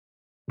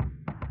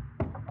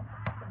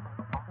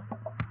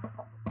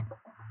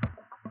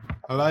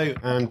Hello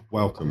and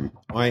welcome.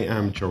 I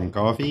am John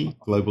Garvey,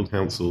 Global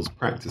Council's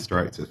Practice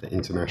Director for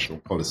International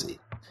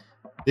Policy.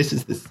 This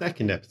is the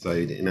second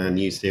episode in our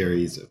new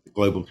series of the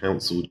Global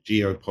Council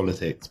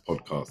Geopolitics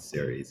podcast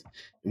series,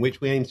 in which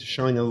we aim to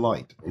shine a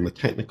light on the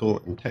technical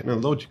and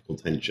technological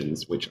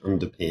tensions which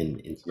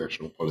underpin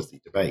international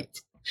policy debate.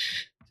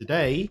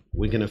 Today,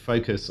 we're going to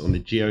focus on the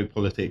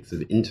geopolitics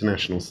of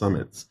international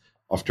summits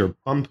after a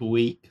bumper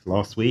week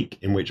last week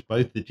in which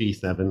both the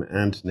G7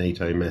 and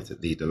NATO met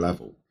at leader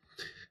level.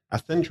 Our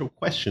central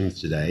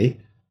questions today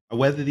are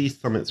whether these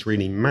summits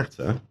really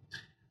matter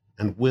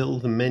and will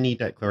the many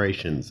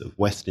declarations of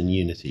Western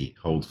unity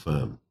hold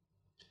firm.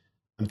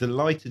 I'm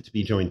delighted to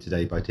be joined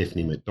today by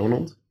Tiffany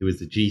McDonald, who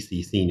is a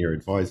GC senior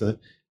advisor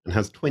and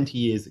has 20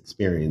 years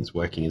experience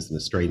working as an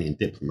Australian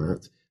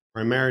diplomat,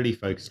 primarily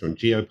focused on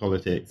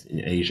geopolitics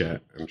in Asia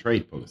and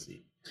trade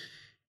policy.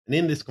 And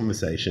in this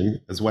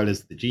conversation, as well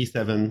as the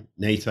G7,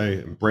 NATO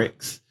and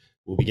BRICS,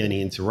 we'll be getting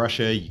into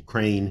Russia,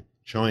 Ukraine,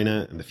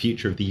 China, and the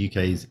future of the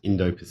UK's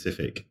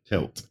Indo-Pacific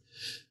tilt.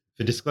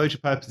 For disclosure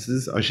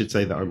purposes, I should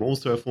say that I'm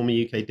also a former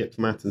UK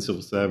diplomat and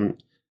civil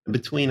servant, and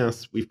between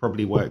us, we've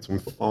probably worked on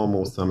far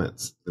more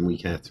summits than we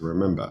care to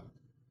remember.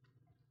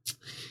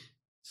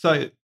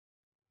 So,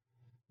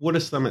 what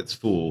are summits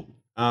for?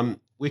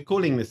 We're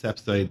calling this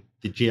episode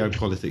the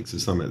geopolitics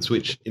of summits,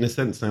 which in a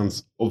sense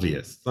sounds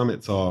obvious.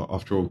 Summits are,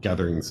 after all,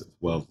 gatherings of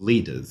world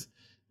leaders.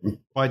 And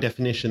by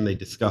definition, they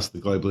discuss the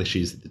global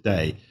issues of the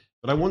day.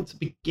 But I want to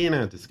begin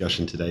our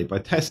discussion today by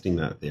testing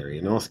that theory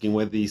and asking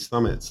whether these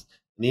summits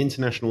and the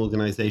international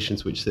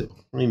organizations which sit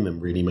behind them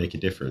really make a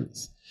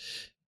difference.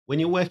 When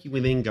you're working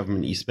within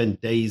government, you spend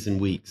days and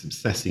weeks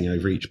obsessing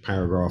over each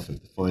paragraph of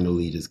the final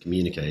leader's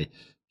communique, which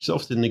is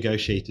often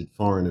negotiated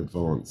far in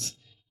advance.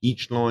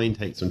 Each line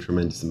takes on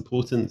tremendous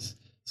importance.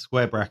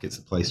 Square brackets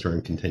are placed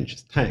around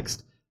contentious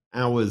text.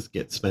 Hours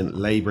get spent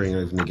laboring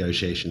over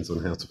negotiations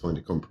on how to find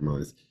a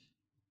compromise.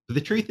 But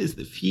the truth is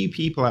that few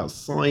people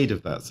outside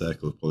of that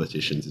circle of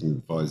politicians and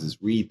advisors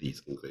read these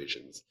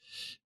conclusions.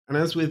 And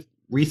as with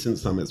recent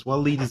summits, while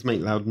leaders make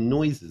loud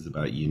noises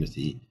about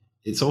unity,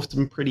 it's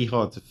often pretty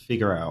hard to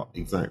figure out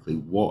exactly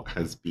what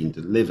has been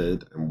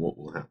delivered and what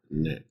will happen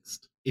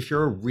next. If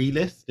you're a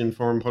realist in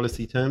foreign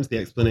policy terms, the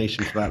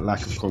explanation for that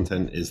lack of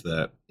content is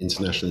that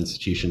international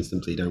institutions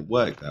simply don't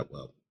work that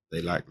well.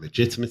 They lack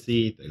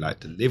legitimacy, they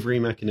lack delivery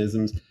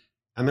mechanisms,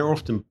 and they're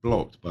often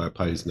blocked by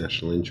opposed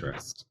national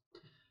interests.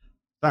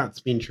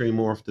 That's been true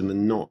more often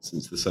than not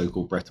since the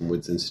so-called Bretton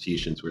Woods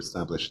institutions were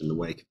established in the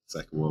wake of the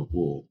Second World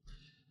War.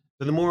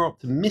 But the more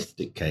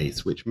optimistic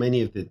case, which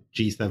many of the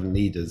G7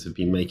 leaders have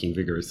been making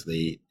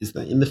vigorously, is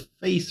that in the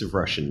face of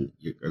Russian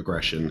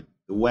aggression,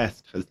 the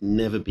West has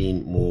never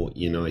been more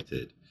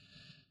united.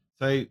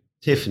 So,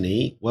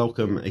 Tiffany,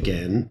 welcome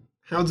again.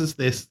 How does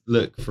this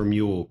look from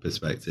your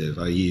perspective?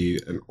 Are you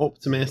an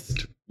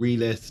optimist,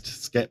 realist,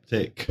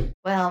 skeptic?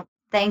 Well,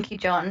 thank you,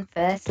 John.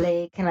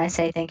 Firstly, can I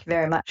say thank you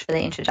very much for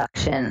the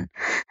introduction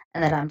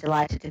and that I'm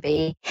delighted to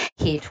be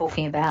here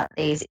talking about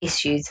these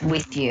issues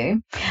with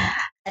you.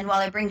 And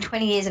while I bring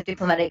 20 years of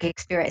diplomatic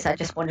experience, I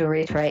just want to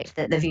reiterate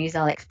that the views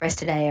I'll express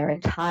today are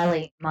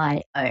entirely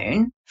my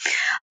own.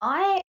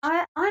 I'm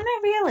a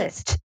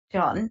realist,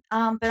 John,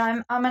 but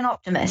I'm an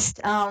optimist.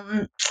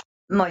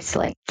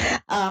 Mostly.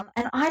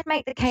 And I'd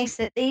make the case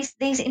that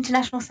these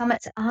international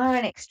summits are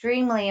an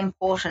extremely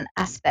important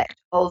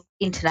aspect of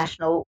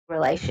international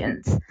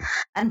relations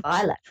and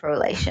bilateral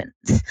relations.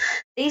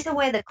 These are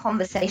where the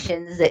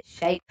conversations that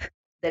shape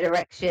the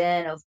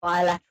direction of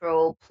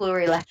bilateral,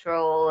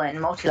 plurilateral, and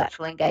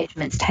multilateral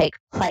engagements take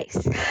place.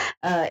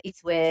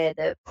 It's where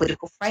the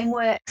political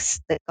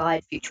frameworks that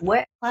guide future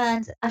work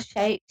plans are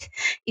shaped.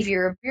 If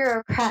you're a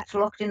bureaucrat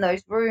locked in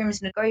those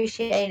rooms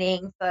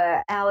negotiating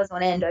for hours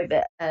on end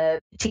over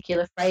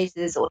particular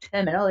phrases or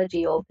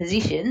terminology or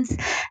positions,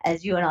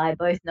 as you and I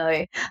both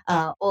know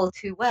all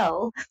too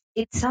well,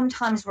 it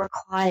sometimes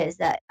requires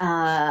that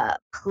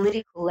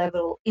political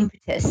level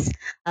impetus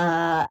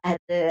at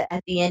the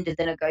end of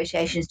the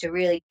negotiations to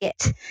really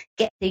get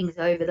things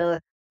over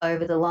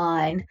the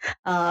line.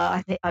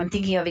 I'm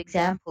thinking of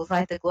examples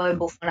like the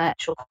global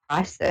financial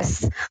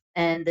crisis,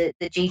 and the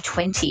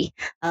G20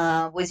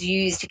 was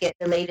used to get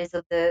the leaders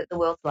of the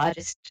world's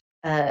largest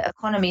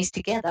economies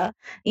together.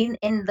 In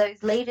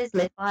those leaders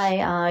led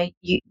by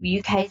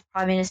UK's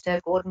Prime Minister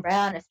Gordon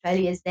Brown,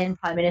 Australia's then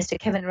Prime Minister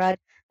Kevin Rudd,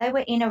 they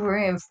were in a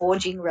room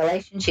forging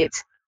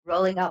relationships,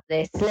 rolling up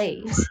their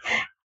sleeves,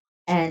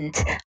 and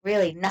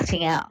really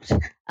nutting out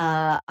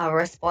a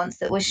response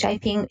that was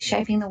shaping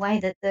the way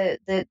that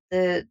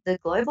the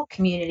global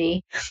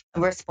community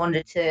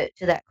responded to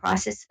that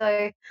crisis.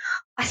 So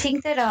I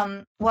think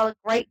that while a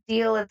great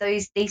deal of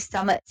these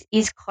summits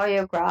is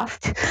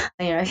choreographed,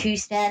 who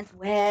stands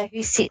where,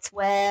 who sits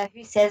where,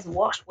 who says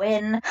what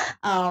when,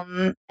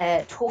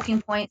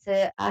 talking points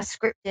are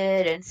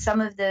scripted, and some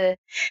of the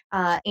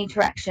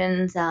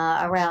interactions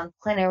around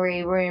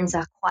plenary rooms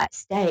are quite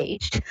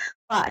staged,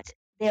 but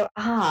there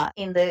are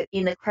in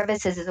the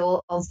crevices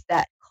of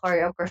that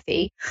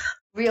choreography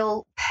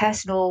real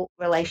personal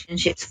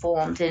relationships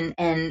formed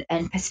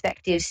and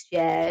perspectives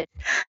shared.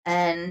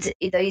 And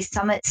these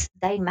summits,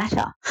 they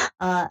matter,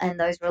 and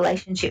those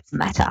relationships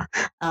matter.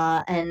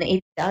 And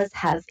it does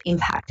have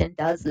impact and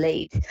does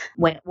lead,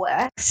 when it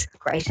works,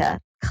 greater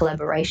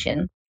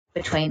collaboration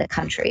between the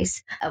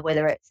countries,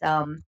 whether it's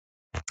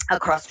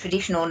across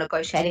traditional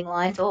negotiating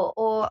lines,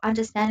 or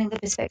understanding the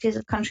perspectives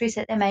of countries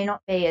that there may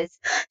not be as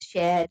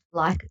shared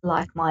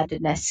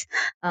like-mindedness.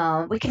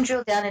 We can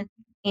drill down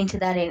into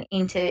that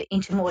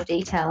into more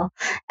detail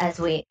as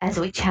we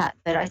chat.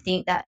 But I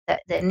think that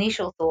the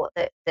initial thought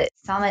that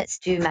summits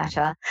do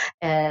matter,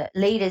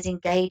 leaders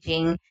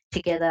engaging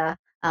together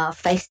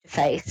face to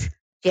face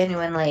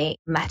genuinely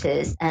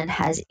matters and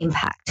has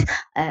impact,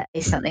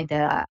 is something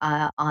that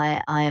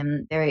I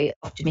am very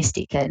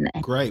optimistic and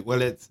Great.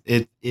 Well, it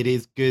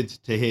is good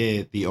to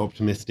hear the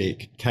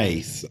optimistic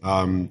case.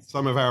 Some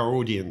of our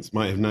audience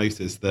might have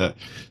noticed that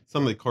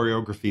some of the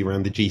choreography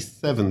around the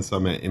G7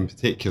 summit in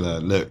particular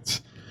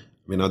looked.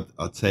 I mean,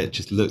 I'd say it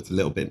just looked a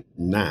little bit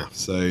naff.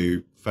 So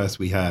first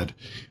we had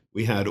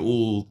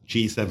all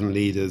G7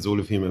 leaders, all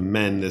of whom are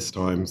men this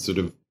time, sort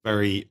of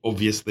very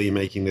obviously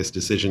making this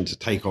decision to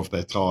take off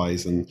their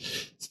ties and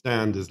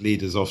stand as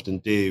leaders often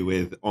do,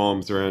 with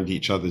arms around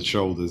each other's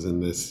shoulders in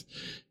this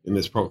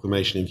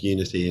proclamation of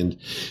unity. And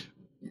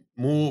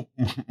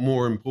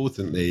more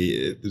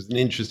importantly, there's an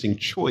interesting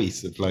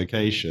choice of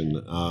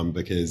location,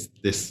 because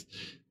this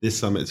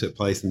summit took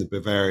place in the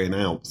Bavarian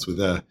Alps with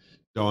a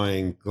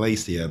dying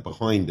glacier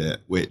behind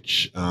it,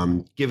 which,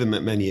 given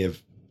that many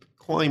of the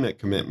climate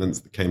commitments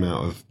that came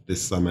out of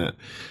this summit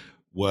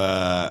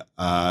were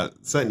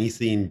certainly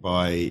seen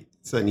by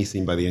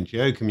the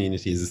NGO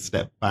community as a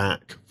step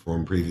back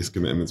from previous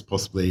commitments,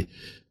 possibly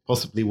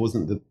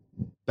wasn't the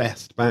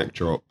best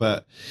backdrop.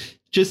 But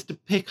just to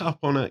pick up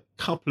on a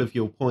couple of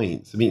your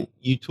points, I mean,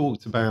 you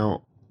talked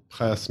about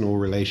personal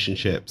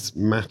relationships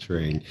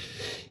mattering.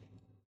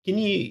 Can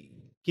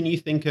you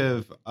think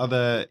of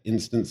other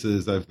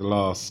instances over the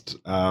last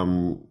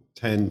 10,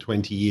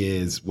 20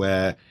 years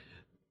where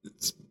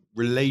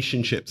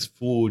relationships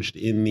forged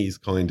in these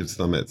kind of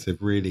summits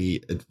have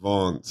really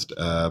advanced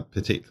a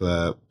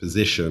particular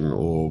position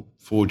or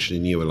forged a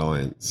new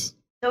alliance?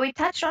 So we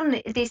touched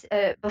on this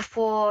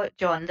before,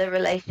 John, the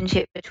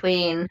relationship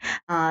between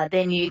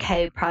then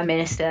UK Prime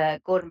Minister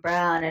Gordon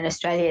Brown and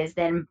Australia's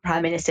then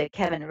Prime Minister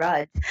Kevin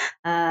Rudd.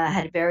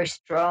 Had a very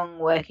strong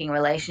working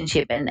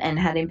relationship and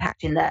had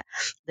impact in the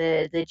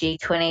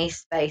G20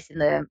 space in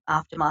the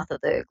aftermath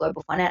of the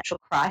global financial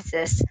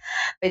crisis.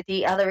 But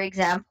the other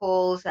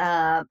examples,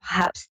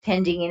 perhaps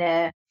tending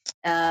in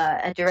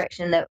a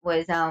direction that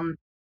was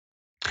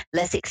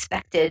less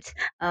expected,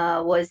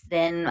 was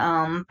then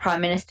Prime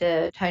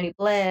Minister Tony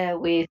Blair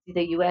with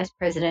the US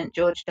President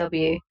George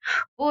W.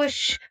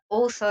 Bush.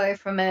 Also,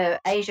 from a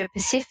Asia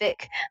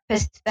Pacific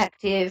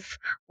perspective,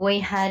 we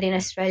had in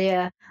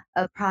Australia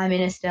a Prime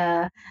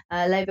Minister,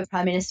 Labor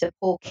Prime Minister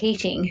Paul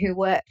Keating, who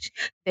worked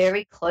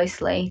very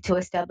closely to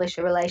establish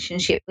a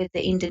relationship with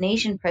the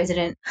Indonesian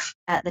President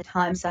at the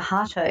time,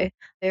 Suharto.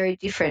 Very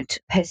different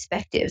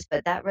perspectives,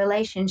 but that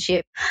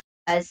relationship,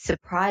 as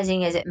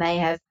surprising as it may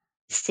have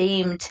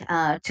seemed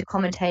to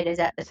commentators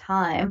at the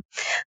time,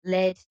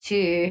 led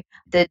to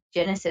the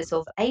genesis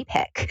of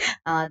APEC,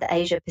 the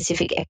Asia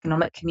Pacific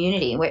Economic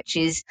Community, which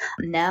is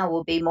now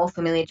will be more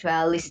familiar to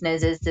our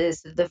listeners as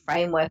the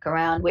framework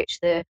around which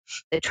the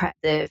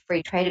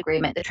free trade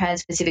agreement, the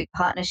Trans-Pacific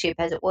Partnership,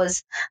 as it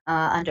was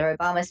under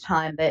Obama's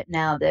time, but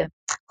now the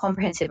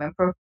comprehensive and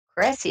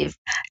progressive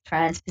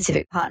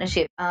Trans-Pacific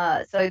Partnership.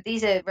 So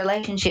these are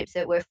relationships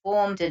that were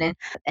formed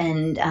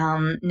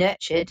and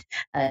nurtured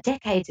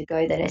decades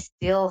ago that are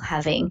still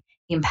having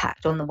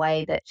impact on the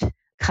way that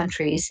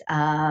countries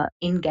are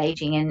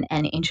engaging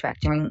and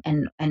interacting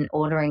and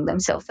ordering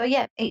themselves. So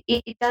yeah,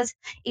 it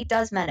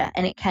does matter,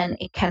 and it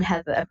can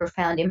have a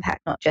profound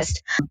impact, not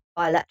just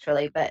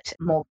bilaterally, but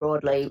more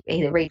broadly,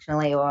 either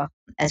regionally or,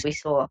 as we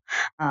saw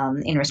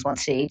in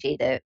response to EG,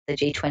 the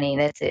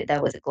G20.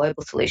 That was a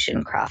global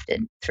solution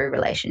crafted through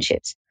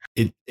relationships.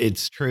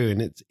 It's true,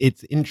 and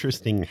it's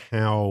interesting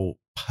how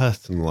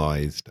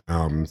personalized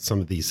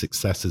some of these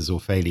successes or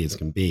failures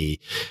can be.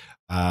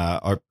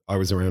 I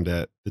was around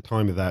at the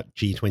time of that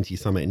G20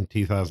 summit in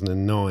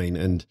 2009,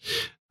 and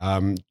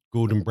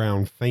Gordon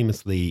Brown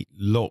famously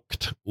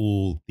locked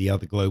all the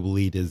other global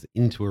leaders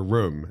into a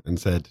room and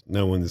said,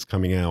 "No one is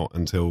coming out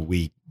until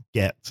we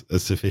get a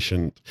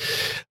sufficient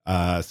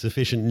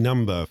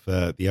number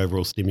for the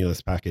overall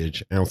stimulus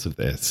package out of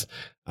this,"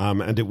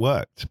 and it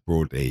worked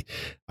broadly.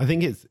 I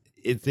think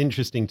it's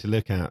interesting to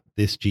look at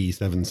this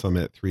G7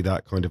 summit through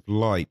that kind of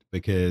light,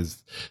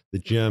 because the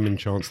German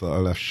Chancellor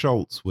Olaf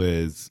Scholz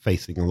was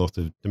facing a lot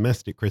of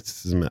domestic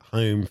criticism at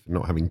home for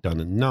not having done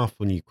enough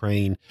on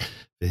Ukraine,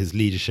 for his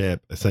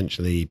leadership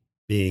essentially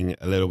being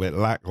a little bit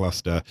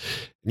lackluster.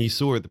 And you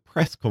saw at the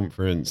press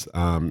conference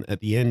at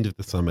the end of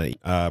the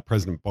summit,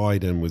 President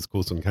Biden was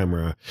caught on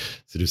camera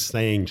sort of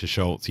saying to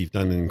Scholz, "You've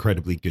done an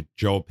incredibly good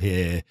job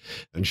here."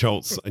 And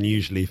Scholz,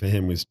 unusually for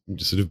him, was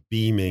just sort of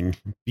beaming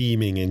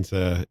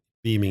into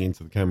beaming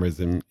into the cameras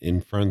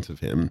in front of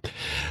him.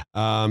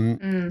 Um,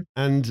 Mm.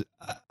 and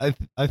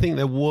I think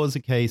there was a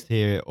case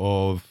here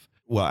of,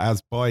 well,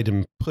 as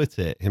Biden put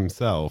it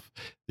himself,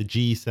 the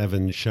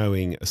G7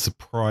 showing a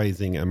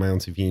surprising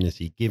amount of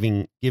unity,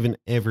 given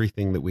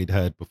everything that we'd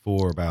heard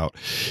before about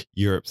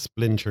Europe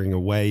splintering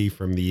away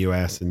from the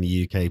US and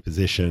the UK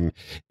position.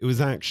 It was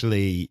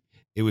actually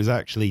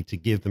to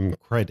give them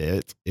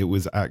credit. It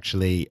was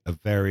actually a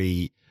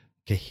very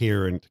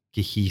coherent,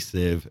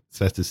 cohesive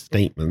set of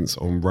statements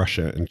on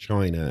Russia and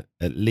China,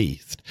 at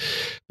least.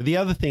 But the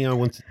other thing I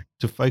wanted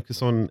to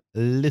focus on a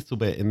little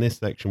bit in this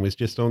section was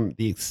just on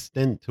the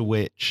extent to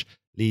which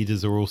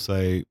leaders are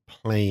also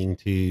playing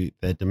to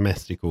their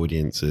domestic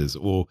audiences,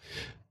 or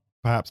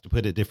perhaps to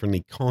put it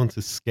differently, can't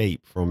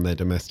escape from their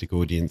domestic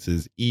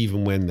audiences,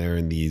 even when they're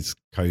in these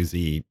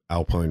cozy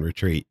alpine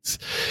retreats.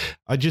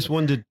 I just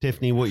wondered,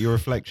 Tiffany, what your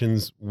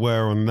reflections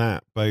were on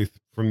that, both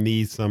from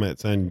these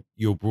summits and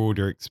your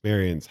broader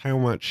experience. How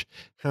much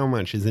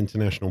is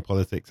international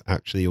politics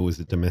actually always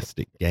a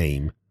domestic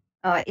game?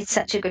 Oh, it's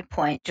such a good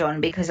point,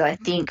 John, because I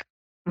think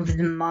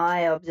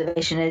my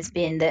observation has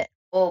been that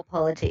all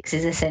politics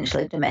is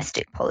essentially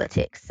domestic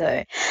politics.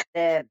 So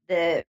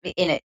the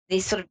in it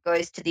this sort of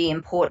goes to the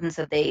importance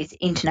of these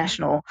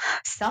international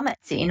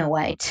summits in a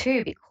way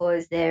too,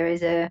 because there's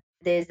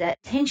that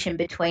tension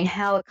between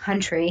how a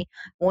country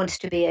wants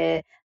to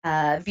be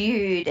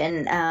viewed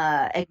and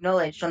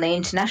acknowledged on the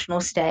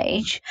international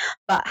stage,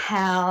 but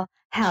how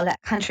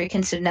that country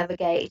can sort of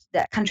navigate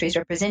that country's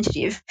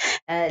representative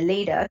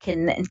leader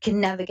can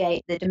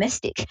navigate the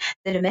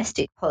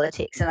domestic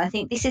politics. And I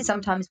think this is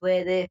sometimes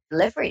where the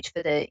leverage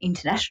for the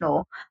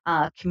international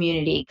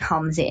community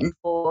comes in.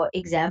 For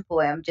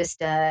example, I'm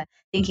just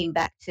thinking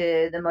back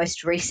to the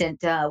most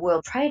recent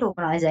World Trade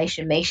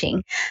Organization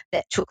meeting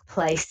that took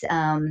place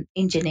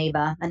in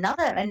Geneva.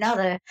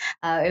 Another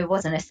it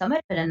wasn't a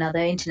summit, but another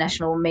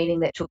international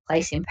meeting that took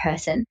place in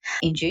person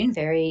in June.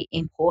 Very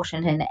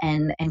important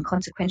and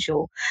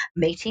consequential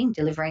meeting,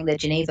 delivering the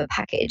Geneva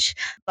package.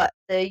 But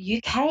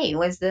the UK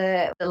was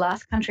the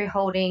last country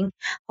holding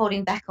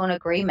back on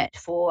agreement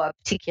for a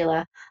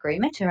particular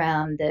agreement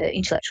around the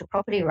intellectual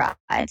property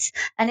rights,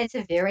 and it's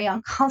a very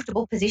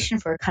uncomfortable position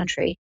for a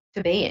country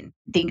to be in.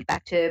 Think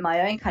back to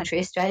my own country,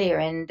 Australia,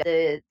 and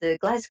the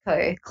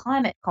Glasgow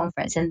Climate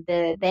Conference, and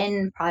the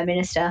then Prime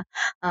Minister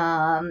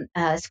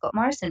Scott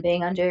Morrison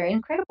being under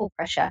incredible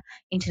pressure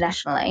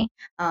internationally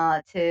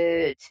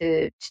to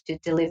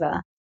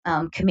deliver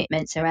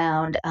commitments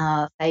around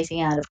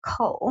phasing out of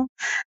coal,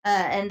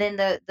 and then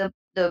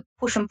the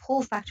push and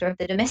pull factor of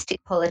the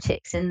domestic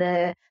politics and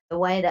the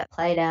way that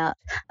played out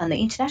on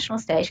the international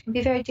stage can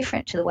be very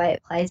different to the way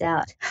it plays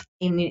out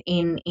in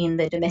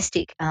the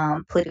domestic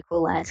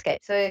political landscape.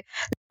 So,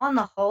 on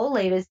the whole,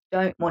 leaders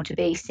don't want to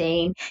be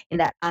seen in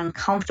that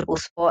uncomfortable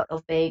spot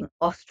of being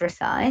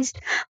ostracized,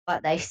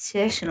 but they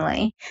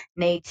certainly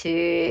need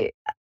to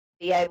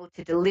be able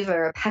to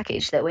deliver a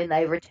package that when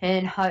they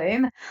return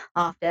home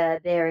after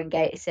their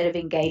set of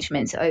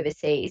engagements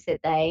overseas, that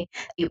they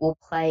it will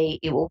play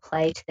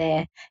into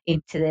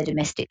their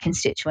domestic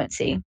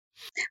constituency.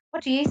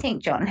 What do you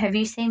think, John? Have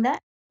you seen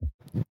that?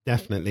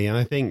 Definitely, and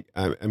I think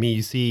I mean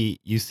you see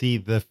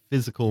the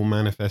physical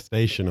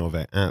manifestation of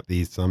it at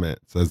these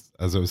summits,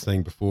 as I was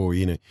saying before.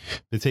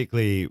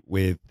 Particularly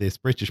with this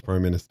British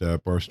Prime Minister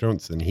Boris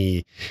Johnson,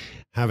 he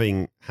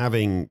having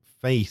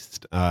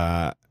faced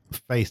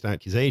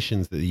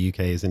accusations that the UK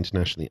is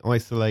internationally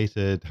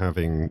isolated,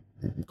 having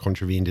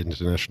contravened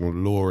international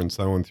law and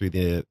so on through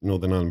the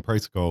Northern Ireland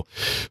Protocol.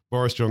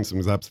 Boris Johnson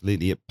was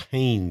absolutely at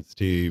pains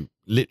to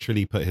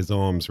literally put his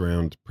arms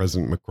around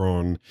President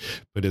Macron,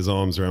 put his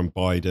arms around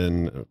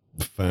Biden,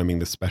 affirming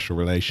the special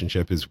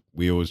relationship as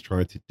we always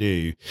try to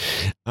do.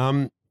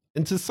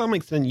 And to some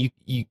extent,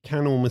 you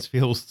can almost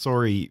feel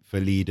sorry for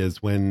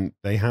leaders when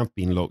they have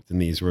been locked in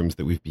these rooms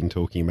that we've been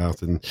talking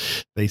about, and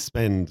they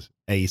spend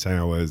 8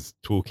 hours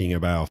talking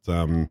about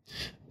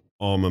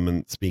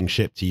armaments being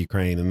shipped to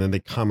Ukraine, and then they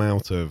come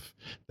out of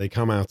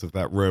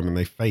that room and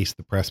they face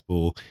the press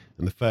ball,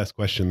 and the first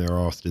question they're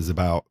asked is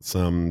about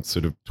some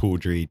sort of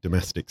tawdry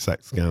domestic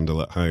sex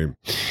scandal at home.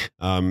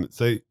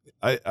 So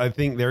I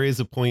think there is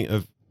a point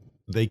of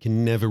they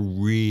can never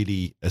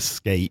really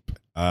escape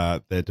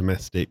their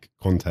domestic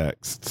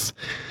contexts.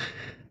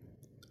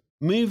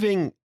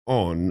 Moving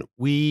on,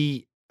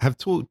 we have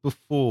talked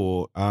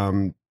before,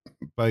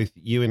 both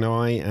you and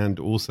I, and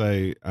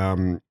also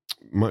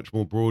much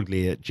more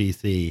broadly at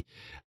GC,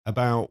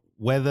 about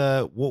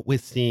whether what we're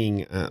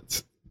seeing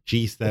at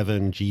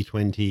G7,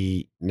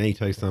 G20,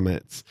 NATO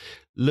summits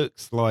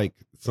looks like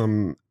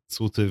some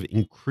sort of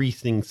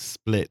increasing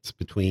split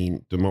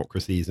between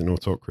democracies and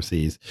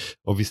autocracies.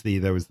 Obviously,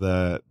 there was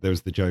the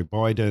Joe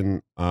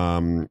Biden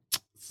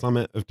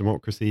summit of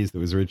democracies that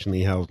was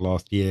originally held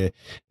last year,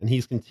 and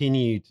he's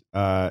continued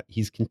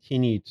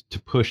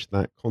to push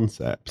that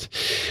concept.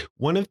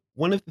 One of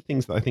the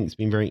things that I think has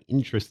been very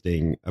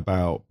interesting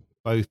about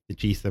both the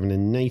G7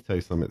 and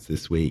NATO summits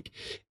this week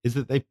is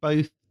that they've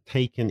both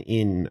taken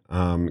in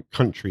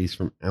countries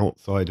from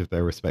outside of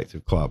their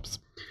respective clubs.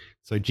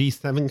 So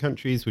G7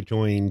 countries were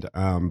joined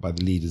by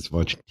the leaders of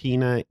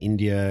Argentina,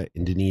 India,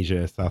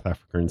 Indonesia, South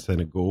Africa, and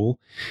Senegal,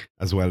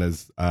 as well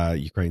as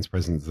Ukraine's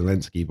President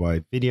Zelensky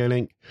by video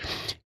link.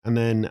 And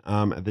then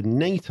at the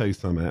NATO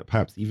summit,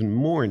 perhaps even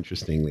more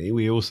interestingly,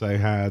 we also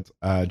had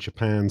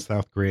Japan,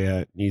 South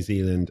Korea, New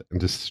Zealand,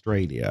 and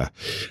Australia,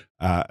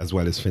 as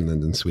well as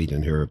Finland and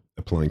Sweden, who are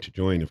applying to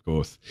join, of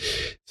course.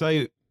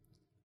 So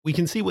we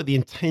can see what the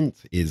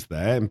intent is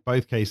there. In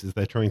both cases,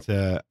 they're trying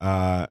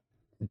to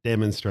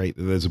demonstrate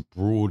that there's a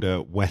broader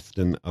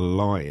Western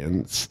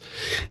alliance.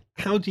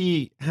 How do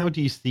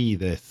you see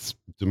this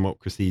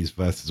democracies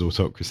versus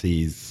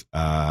autocracies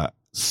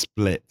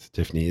split,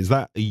 Tiffany? Is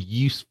that a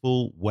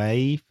useful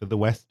way for the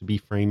West to be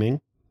framing?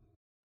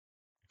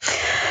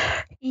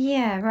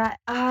 Yeah,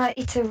 right.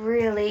 It's a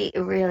really,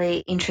 really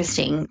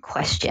interesting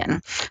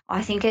question.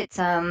 I think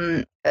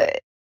I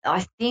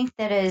think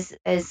that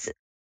as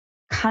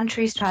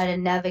countries try to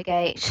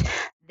navigate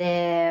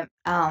their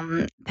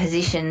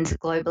positions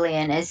globally,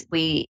 and as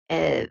we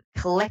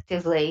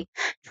collectively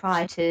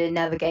try to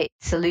navigate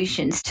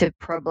solutions to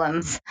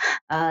problems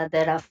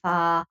that are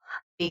far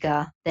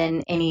bigger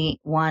than any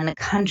one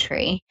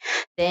country,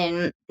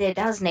 then there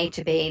does need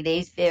to be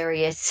these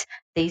various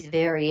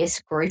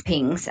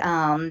groupings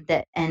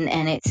that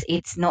and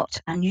it's not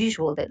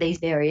unusual that these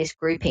various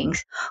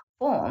groupings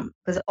form,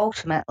 because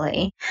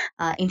ultimately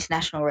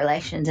international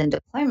relations and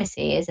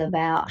diplomacy is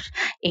about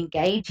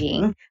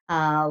engaging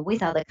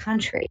with other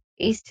countries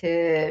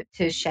to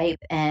shape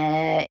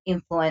and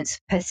influence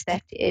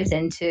perspectives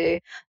and to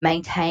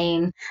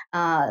maintain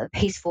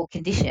peaceful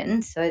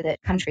conditions so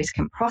that countries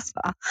can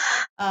prosper.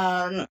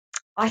 Um,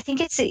 I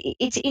think it's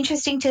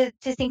interesting to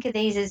think of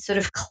these as sort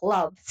of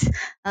clubs,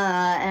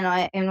 and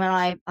when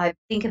I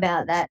think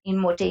about that in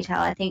more detail,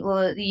 I think,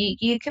 well,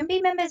 you can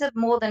be members of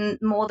more than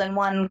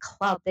one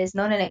club. There's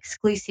not an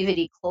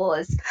exclusivity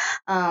clause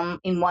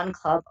in one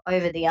club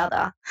over the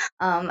other,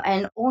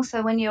 and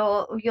also when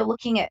you're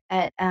looking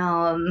at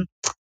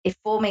if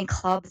forming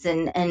clubs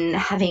and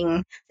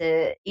having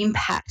the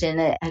impact and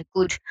a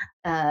good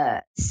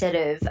set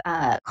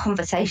of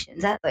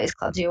conversations at those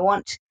clubs, you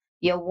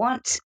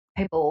want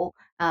people,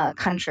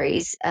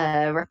 countries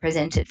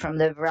represented from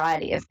the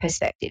variety of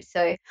perspectives.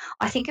 So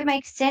I think it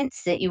makes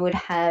sense that you would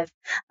have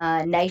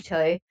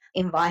NATO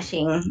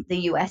inviting the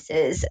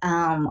US's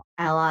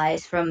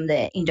allies from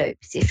the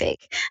Indo-Pacific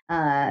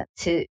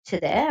to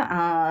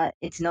there.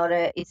 It's not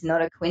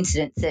a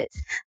coincidence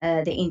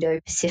that the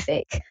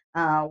Indo-Pacific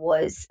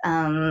was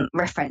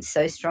referenced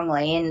so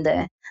strongly in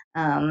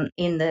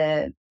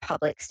the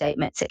public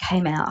statements that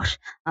came out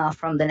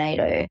from the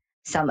NATO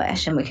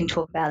summit, and we can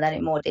talk about that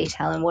in more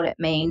detail and what it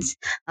means.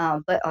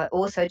 But I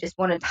also just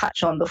want to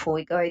touch on, before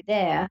we go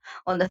there,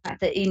 on the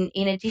fact that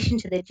in addition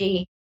to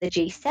the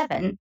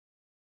G7,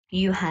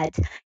 you had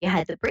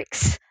the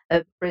BRICS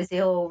of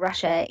Brazil,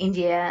 Russia,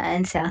 India,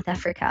 and South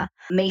Africa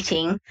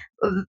meeting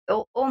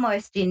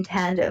almost in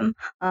tandem.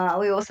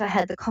 We also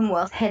had the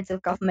Commonwealth Heads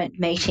of Government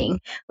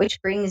meeting,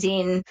 which brings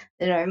in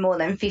more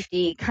than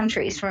 50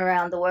 countries from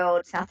around the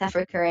world. South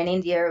Africa and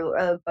India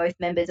are both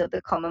members of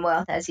the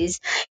Commonwealth, as is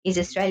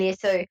Australia.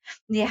 So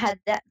you had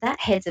that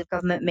Heads of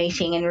Government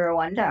meeting in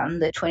Rwanda on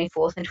the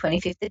 24th and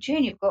 25th of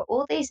June. You've got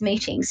all these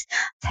meetings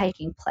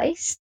taking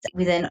place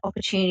with an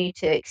opportunity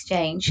to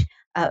exchange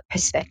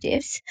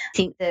perspectives. I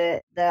think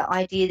the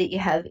idea that you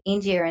have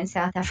India and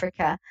South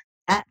Africa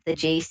at the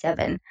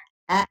G7,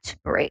 at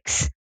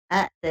BRICS,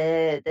 at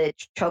the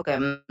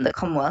CHOGM, the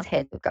Commonwealth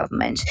Head of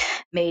Government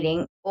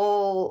meeting,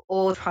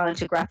 all trying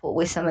to grapple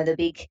with some of the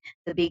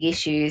big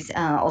issues.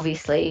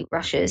 Obviously,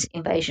 Russia's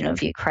invasion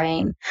of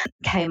Ukraine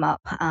came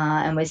up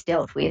and was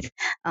dealt with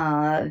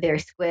very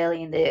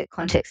squarely in the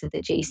context of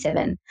the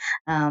G7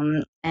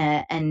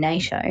 and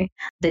NATO.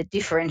 The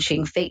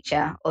differentiating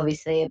feature,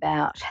 obviously,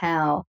 about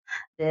how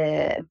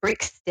the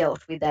BRICS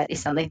dealt with that is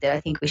something that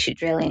I think we should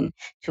drill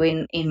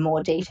into in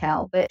more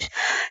detail. But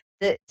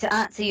to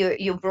answer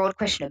your broad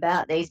question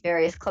about these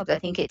various clubs, I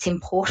think it's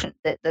important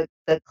that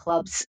the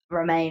clubs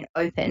remain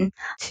open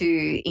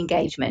to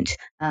engagement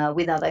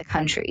with other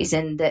countries,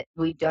 and that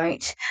we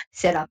don't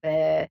set up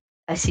a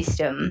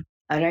system.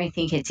 I don't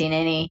think it's in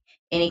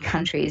any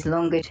country's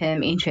longer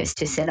term interest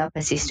to set up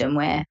a system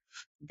where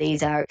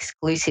these are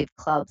exclusive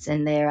clubs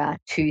and there are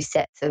two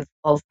sets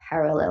of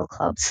parallel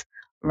clubs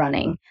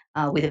running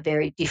with a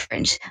very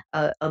different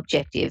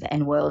objective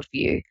and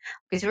worldview.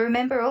 Because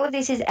remember, all of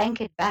this is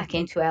anchored back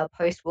into our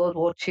post World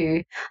War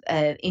II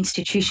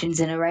institutions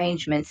and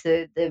arrangements,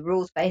 the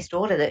rules based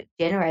order that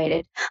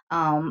generated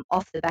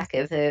off the back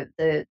of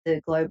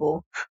the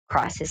global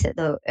crisis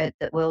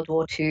that World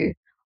War II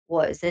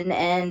was.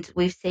 And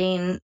we've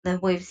seen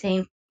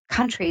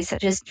countries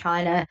such as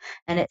China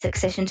and its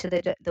accession to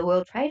the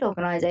World Trade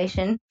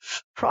Organization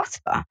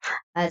prosper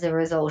as a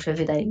result of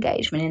that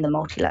engagement in the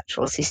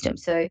multilateral system.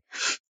 So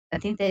I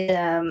think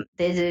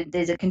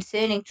there's a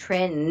concerning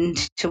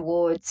trend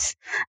towards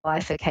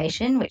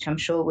bifurcation, which I'm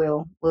sure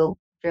we'll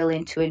drill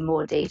into in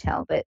more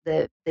detail. But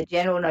the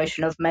general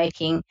notion of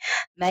making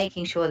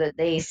sure that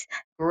these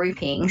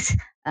groupings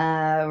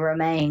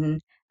remain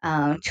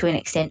to an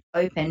extent,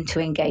 open to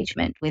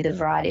engagement with a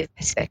variety of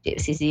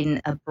perspectives is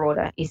in the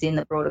broader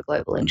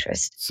global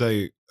interest.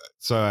 So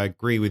I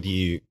agree with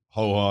you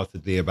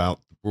wholeheartedly about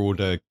the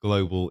broader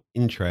global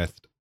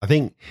interest. I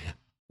think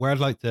where I'd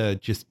like to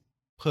just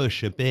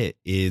push a bit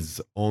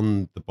is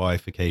on the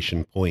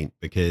bifurcation point,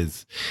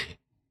 because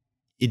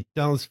it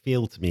does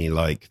feel to me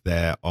like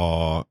there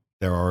are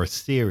a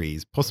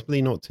series,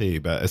 possibly not two,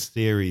 but a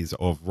series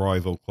of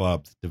rival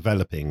clubs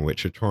developing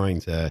which are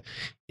trying to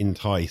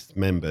entice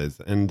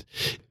members. And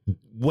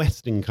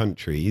Western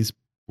countries,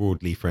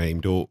 broadly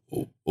framed, or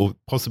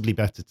possibly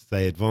better to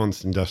say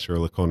advanced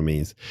industrial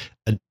economies,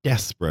 are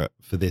desperate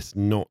for this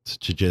not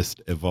to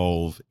just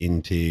evolve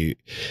into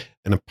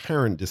an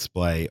apparent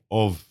display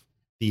of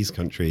these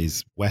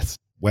countries, West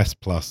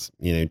plus,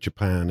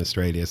 Japan,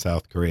 Australia,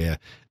 South Korea,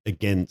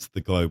 against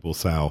the global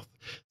South.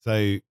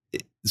 So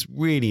it's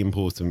really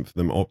important for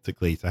them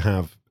optically to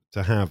have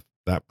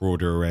that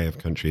broader array of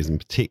countries, and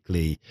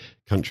particularly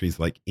countries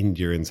like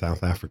India and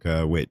South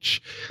Africa, which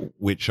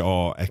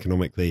are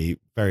economically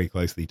very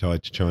closely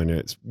tied to China.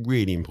 It's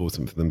really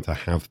important for them to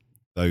have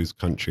those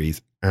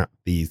countries at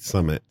these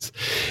summits.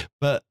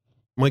 But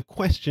my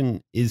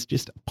question is,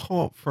 just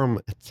apart from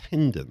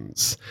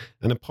attendance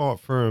and apart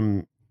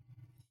from,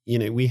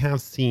 we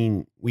have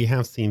seen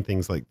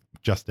things like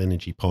just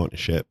energy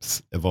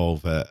partnerships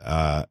evolve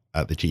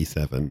at the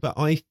G7, but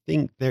I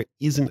think there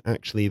isn't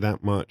actually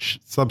that much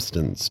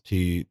substance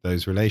to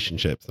those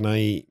relationships.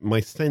 And my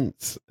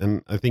sense,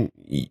 and I think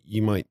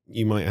you might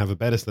have a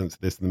better sense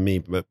of this than me,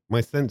 but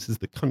my sense is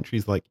that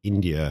countries like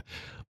India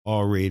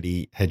are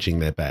really hedging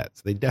their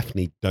bets. They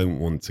definitely don't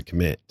want to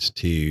commit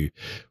to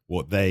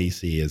what they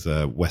see as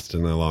a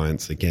Western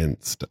alliance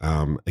against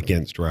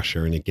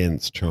Russia and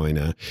against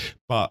China,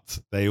 but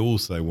they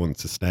also want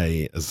to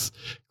stay as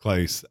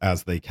close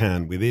as they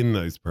can within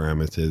those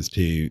parameters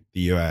to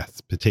the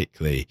US,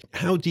 particularly.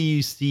 How do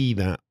you see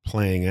that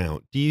playing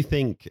out? Do you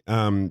think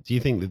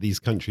that these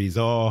countries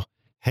are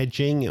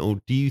hedging, or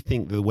do you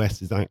think the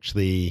West is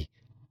actually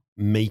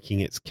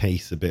making its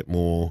case a bit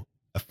more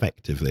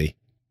effectively?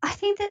 I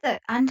think that the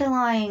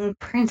underlying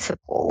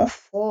principle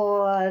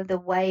for the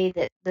way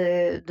that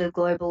the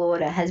global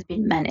order has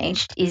been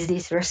managed is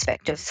this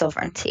respect of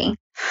sovereignty,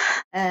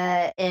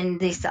 and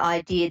this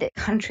idea that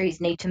countries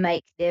need to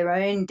make their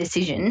own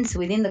decisions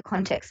within the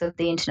context of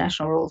the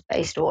international rules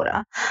based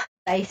order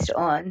based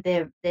on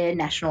their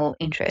national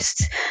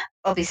interests.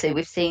 Obviously,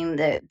 we've seen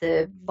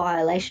the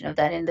violation of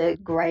that in the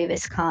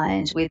gravest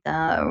kinds with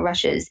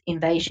Russia's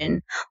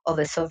invasion of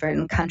a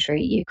sovereign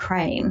country,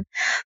 Ukraine.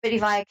 But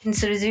if I can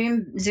sort of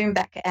zoom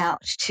back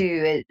out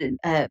to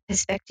a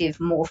perspective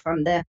more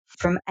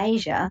from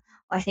Asia,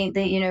 I think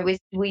that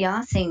we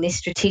are seeing this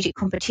strategic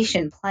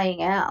competition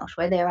playing out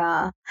where there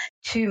are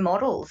two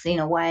models in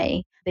a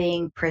way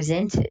being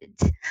presented,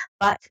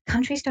 but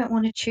countries don't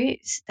want to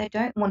choose. They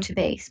don't want to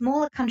be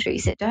smaller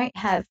countries that don't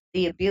have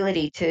the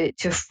ability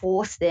to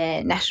force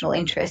their national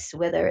interests,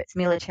 whether it's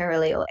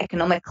militarily or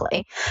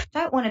economically,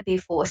 don't want to be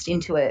forced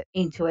into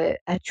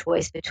a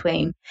choice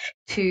between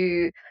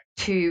two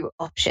two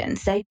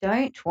options. They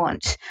don't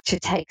want to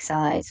take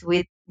sides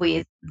with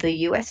the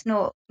US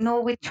nor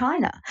with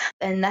China,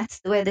 and that's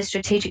where the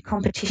strategic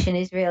competition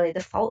is really,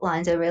 the fault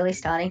lines are really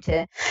starting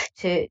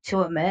to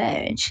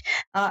emerge.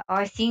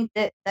 I think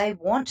that they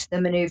want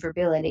the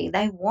maneuverability.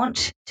 They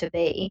want to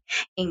be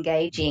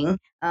engaging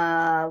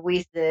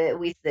with the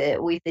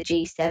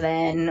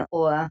G7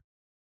 or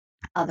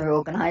other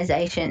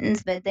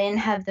organisations, but then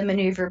have the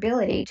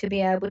manoeuvrability to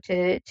be able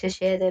to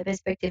share their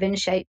perspective and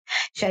shape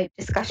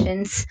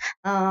discussions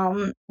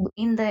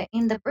in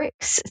the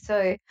BRICS.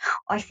 So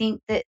I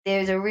think that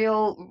there's a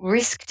real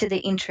risk to the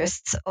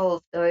interests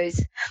of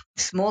those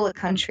smaller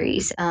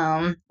countries.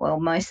 Well,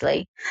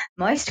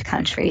 most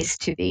countries,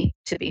 to be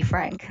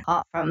frank,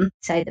 apart from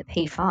say the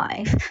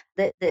P5,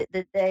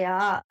 that they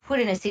are put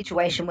in a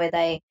situation where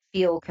they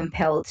feel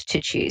compelled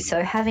to choose.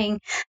 So having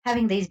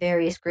these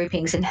various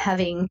groupings and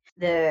having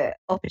the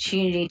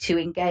opportunity to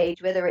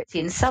engage, whether it's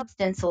in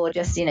substance or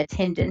just in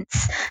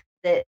attendance,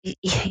 that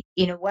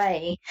in a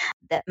way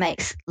that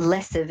makes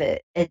less of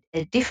a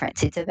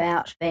difference. It's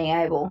about being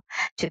able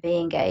to be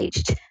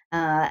engaged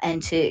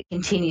and to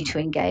continue to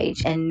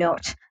engage, and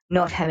not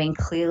having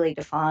clearly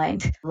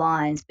defined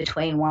lines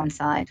between one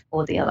side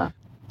or the other.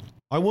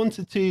 I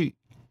wanted to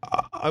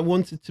I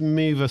wanted to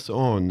move us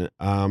on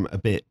a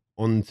bit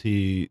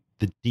onto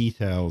the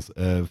details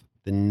of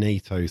the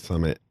NATO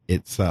summit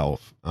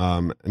itself,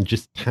 and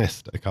just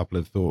test a couple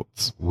of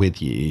thoughts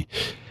with you.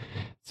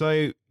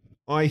 So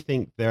I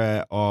think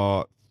there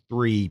are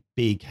three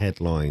big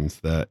headlines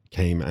that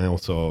came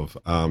out of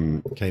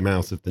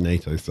the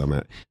NATO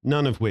summit,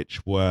 none of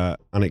which were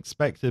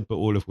unexpected, but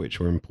all of which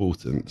were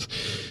important.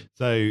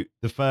 So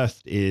the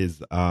first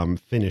is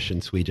Finnish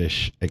and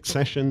Swedish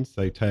accession.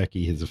 So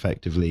Turkey has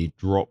effectively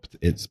dropped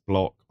its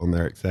block on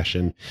their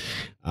accession.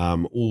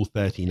 All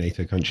 30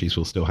 NATO countries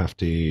will still have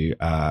to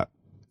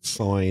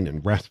sign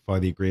and ratify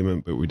the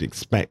agreement, but we'd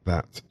expect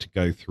that to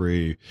go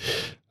through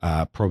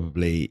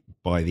probably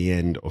by the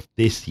end of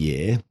this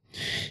year.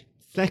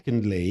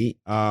 Secondly,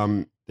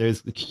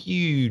 there's a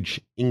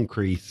huge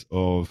increase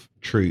of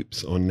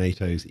troops on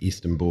NATO's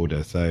eastern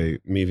border. So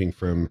moving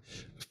from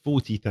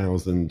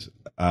 40,000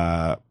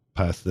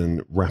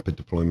 person rapid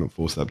deployment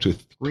force up to a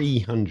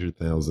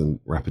 300,000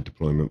 rapid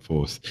deployment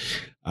force.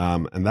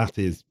 And that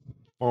is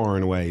far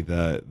and away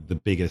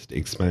the biggest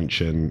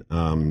expansion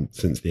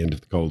since the end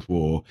of the Cold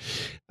War.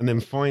 And then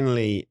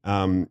finally,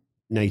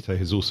 NATO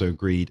has also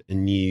agreed a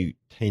new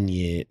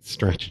 10-year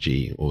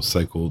strategy, or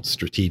so-called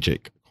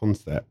strategic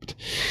concept.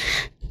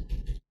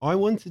 I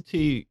wanted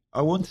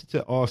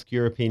to ask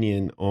your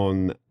opinion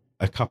on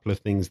a couple of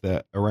things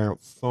that are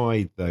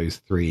outside those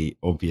three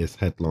obvious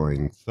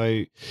headlines.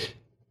 So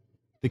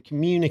the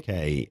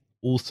communique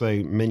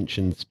also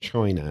mentions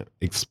China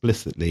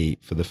explicitly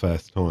for the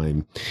first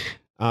time.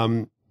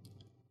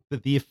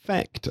 But the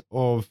effect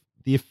of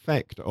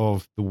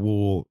the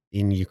war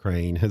in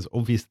Ukraine has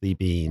obviously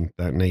been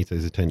that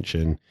NATO's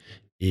attention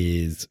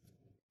is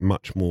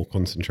much more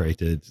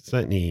concentrated,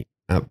 certainly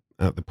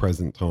at the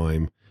present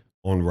time,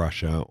 on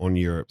Russia, on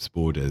Europe's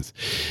borders.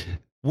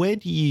 Where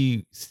do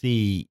you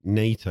see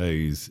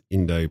NATO's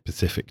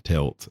Indo-Pacific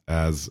tilt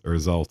as a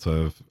result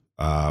of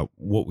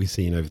what we've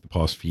seen over the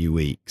past few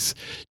weeks?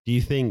 Do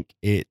you think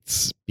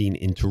it's been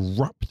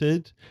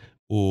interrupted,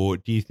 or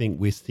do you think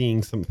we're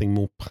seeing something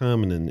more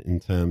permanent in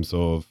terms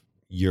of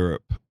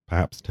Europe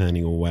perhaps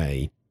turning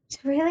away?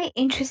 It's really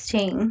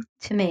interesting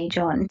to me,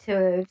 John, to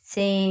have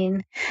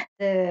seen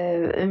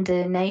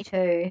the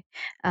NATO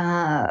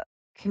uh,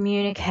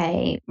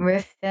 communique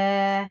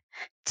refer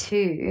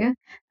to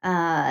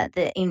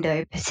the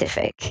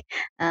Indo-Pacific.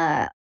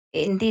 Uh,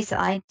 in this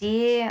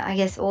idea, I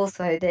guess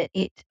also that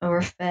it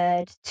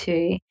referred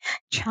to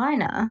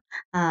China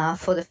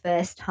for the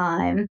first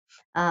time,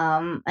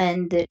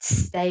 and its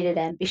stated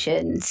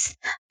ambitions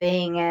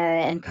being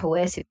and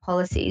coercive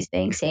policies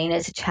being seen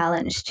as a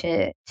challenge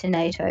to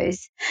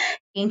NATO's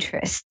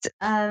interest.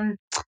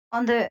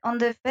 On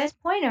the first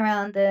point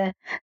around the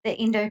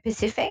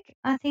Indo-Pacific,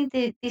 I think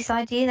that this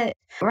idea that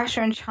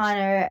Russia and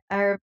China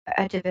are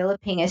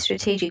developing a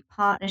strategic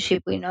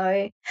partnership. We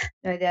know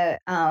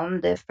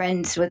the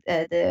friends with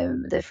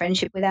the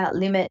friendship without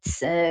limits,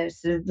 sort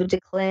of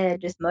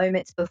declared just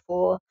moments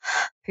before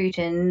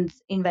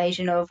Putin's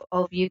invasion of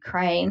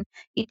Ukraine.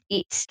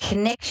 Its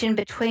connection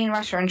between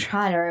Russia and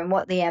China and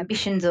what the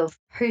ambitions of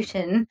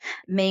Putin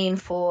mean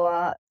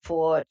for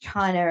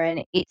China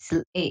and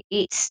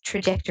its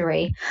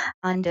trajectory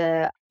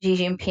under Xi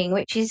Jinping,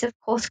 which is of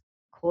course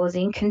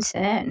causing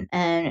concern,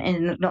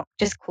 and not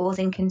just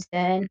causing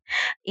concern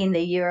in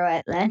the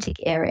Euro-Atlantic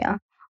area,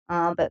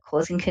 but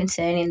causing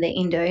concern in the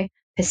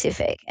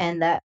Indo-Pacific,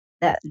 and that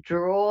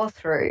draw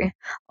through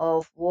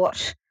of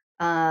what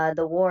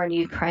the war in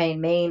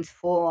Ukraine means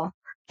for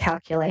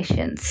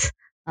calculations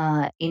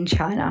in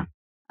China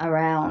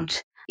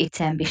around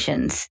its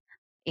ambitions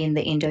in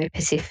the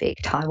Indo-Pacific.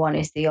 Taiwan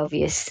is the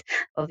obvious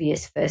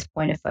first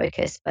point of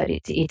focus, but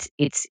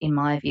it's in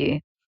my view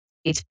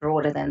it's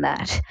broader than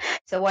that.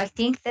 So I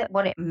think that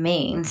what it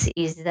means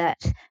is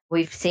that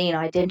we've seen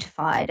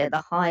identified at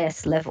the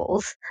highest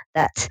levels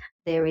that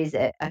there is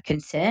a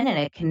concern and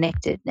a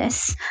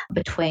connectedness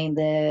between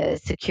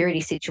the security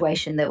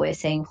situation that we're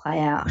seeing play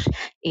out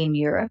in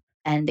Europe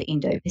and the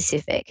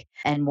Indo-Pacific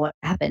and what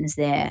happens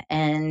there.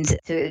 And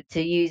to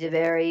use a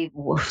very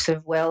sort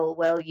of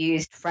well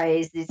used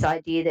phrase, this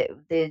idea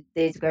that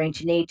there's going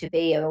to need to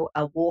be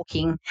a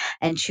walking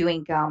and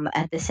chewing gum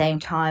at the same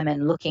time,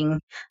 and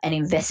looking and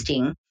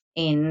investing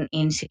in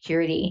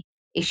security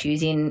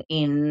issues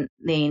in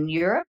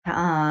Europe,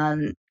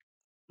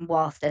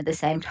 whilst at the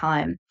same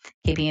time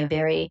keeping a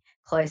very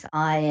close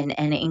eye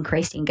and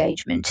increased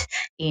engagement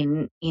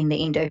in the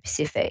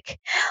Indo-Pacific.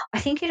 I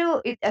think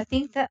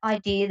the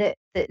idea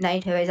that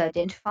NATO has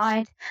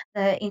identified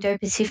the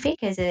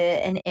Indo-Pacific as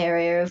an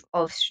area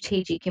of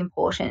strategic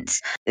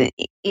importance,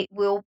 it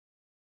will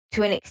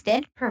to an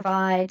extent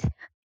provide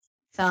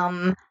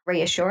some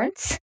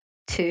reassurance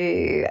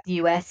to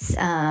US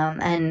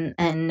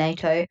and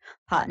NATO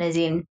partners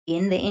in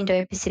the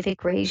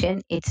Indo-Pacific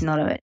region. It's not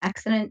an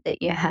accident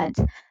that you had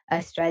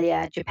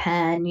Australia,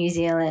 Japan, New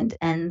Zealand,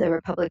 and the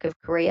Republic of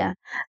Korea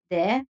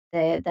there.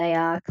 They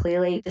are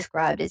clearly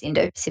described as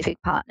Indo-Pacific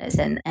partners,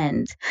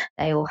 and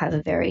they all have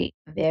a very,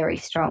 very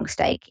strong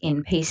stake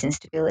in peace and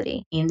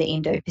stability in the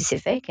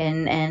Indo-Pacific,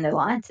 and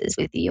alliances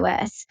with the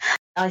US.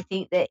 I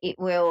think that it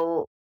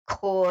will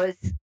cause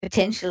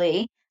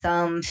potentially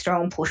some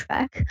strong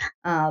pushback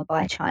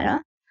by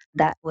China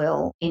that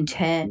will in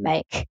turn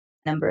make a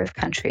number of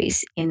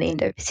countries in the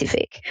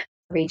Indo-Pacific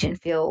region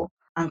feel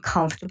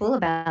uncomfortable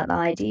about the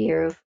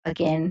idea of,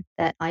 again,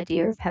 that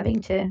idea of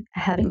having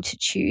to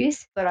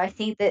choose. But I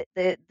think that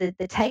the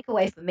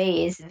takeaway for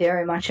me is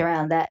very much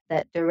around that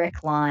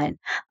direct line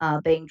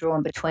being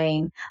drawn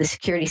between the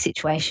security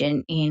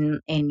situation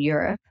in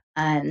Europe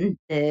and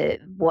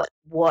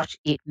what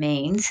it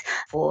means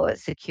for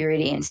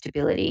security and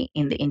stability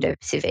in the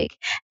Indo-Pacific,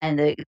 and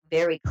the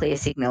very clear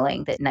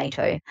signalling that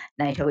NATO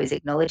is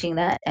acknowledging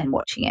that and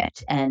watching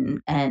it,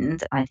 and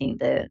I think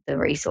the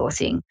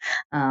resourcing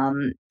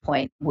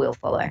point will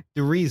follow.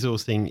 The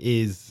resourcing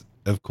is,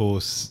 of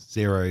course,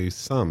 zero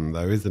sum,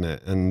 though, isn't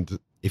it? And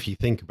if you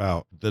think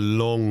about the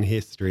long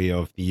history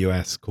of the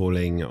US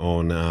calling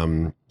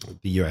on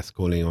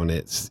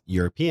its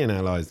European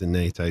allies in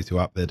NATO to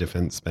up their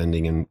defense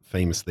spending, and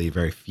famously,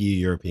 very few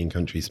European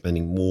countries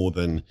spending more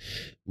than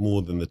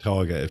the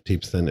target of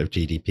 2% of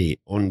GDP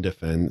on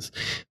defense,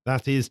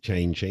 that is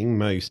changing.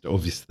 Most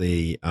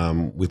obviously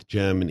with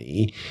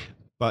Germany.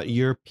 But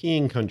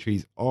European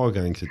countries are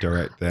going to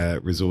direct their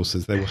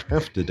resources. They will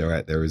have to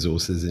direct their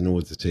resources in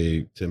order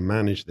to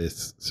manage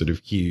this sort of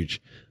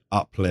huge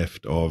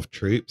uplift of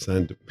troops,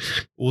 and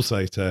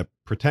also to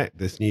protect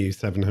this new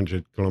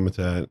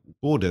 700-kilometer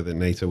border that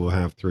NATO will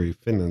have through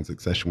Finland's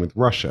accession with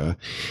Russia.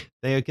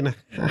 They are going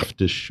to have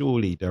to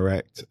surely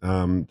direct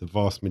the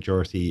vast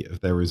majority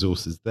of their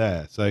resources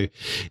there. So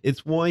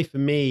it's why, for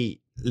me,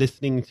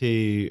 listening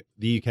to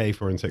the UK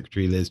Foreign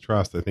Secretary Liz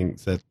Truss, I think,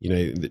 said,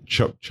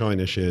 that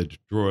China should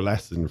draw a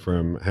lesson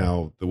from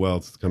how the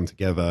world has come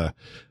together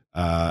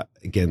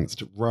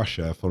against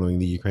Russia following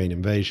the Ukraine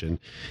invasion.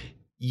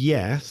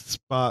 Yes,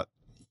 but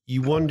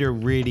you wonder,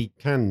 really,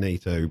 can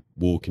NATO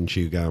walk and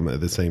chew gum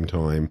at the same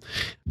time?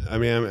 I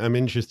mean, I'm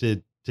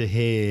interested to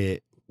hear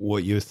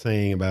what you're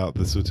saying about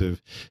the sort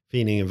of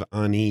feeling of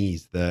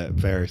unease that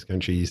various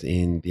countries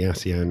in the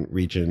ASEAN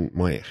region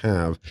might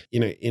have.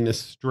 In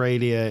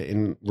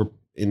Australia,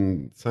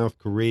 in South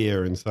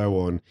Korea, and so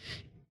on.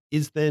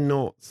 Is there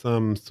not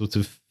some sort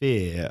of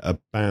fear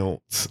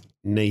about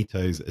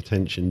NATO's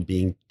attention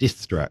being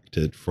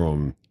distracted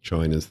from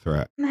China's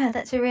threat? Man,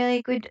 that's a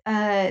really good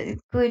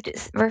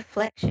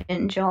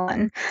reflection,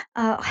 John.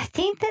 I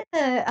think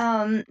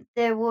that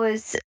there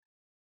was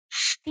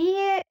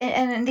fear,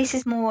 and this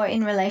is more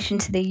in relation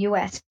to the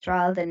US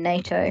rather than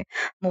NATO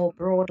more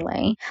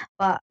broadly,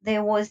 but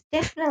there was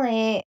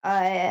definitely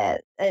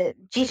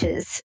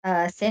jitters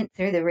sent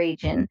through the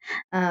region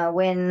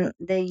when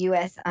the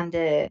US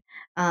under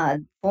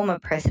former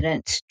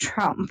President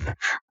Trump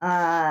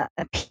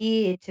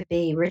appeared to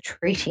be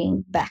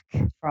retreating back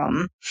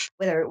from,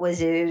 whether it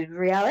was a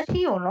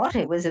reality or not,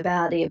 it was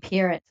about the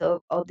appearance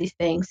of this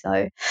being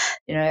so,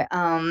 you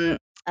know,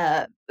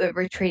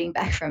 retreating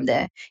back from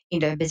the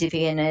Indo-Pacific,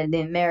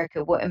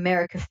 and what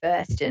America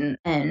first,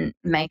 and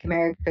make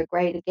America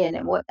great again,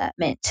 and what that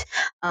meant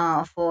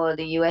for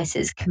the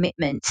US's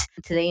commitment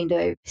to the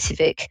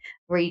Indo-Pacific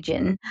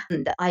region.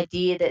 And the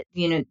idea that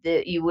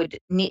that you would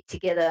knit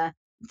together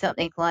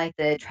something like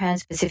the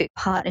Trans-Pacific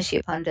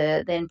Partnership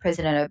under then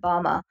President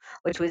Obama,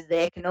 which was the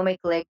economic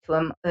leg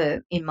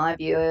to, in my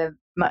view, a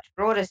much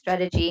broader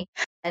strategy,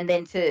 and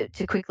then to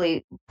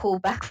quickly pull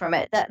back from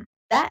it.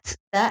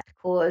 That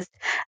caused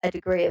a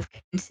degree of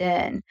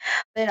concern.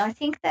 But I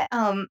think that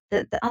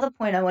the other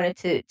point I wanted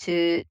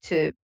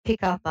to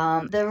pick up,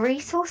 the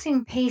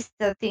resourcing piece,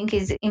 I think,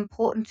 is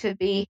important to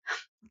be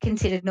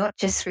considered not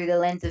just through the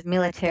lens of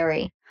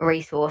military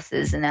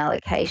resources and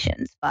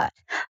allocations, but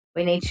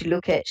we need to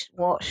look at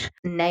what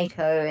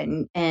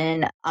NATO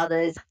and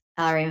others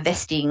are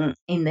investing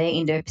in the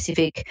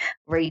Indo-Pacific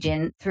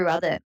region through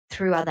other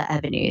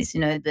avenues.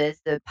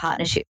 There's the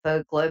Partnership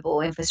for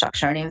Global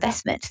Infrastructure and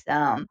Investment,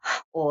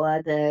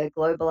 or the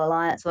Global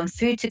Alliance on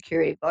Food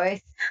Security.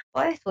 Both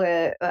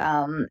were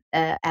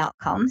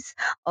outcomes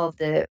of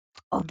the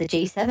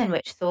G7,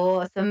 which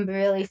saw some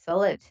really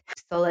solid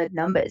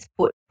numbers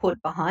put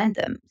behind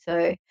them.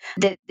 So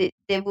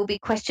there will be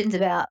questions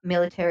about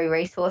military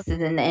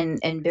resources,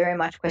 and very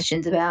much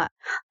questions about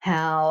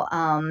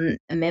how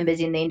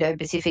members in the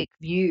Indo-Pacific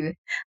view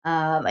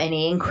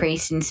any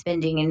increase in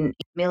spending in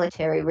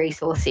military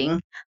resourcing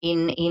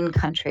in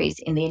countries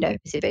in the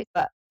Indo-Pacific.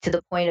 But to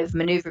the point of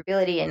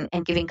maneuverability,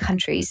 and giving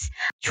countries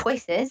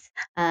choices,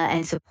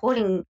 and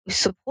supporting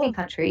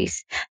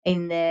countries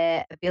in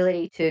their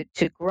ability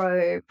to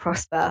grow,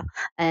 prosper,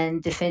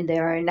 and defend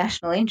their own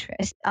national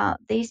interest.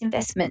 These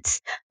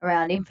investments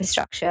around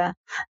infrastructure,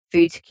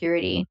 food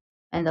security,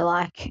 and the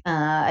like,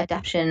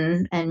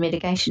 adaptation and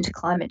mitigation to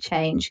climate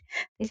change,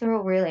 these are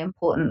all really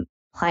important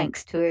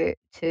planks to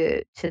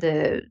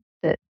the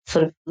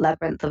sort of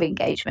labyrinth of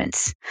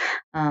engagements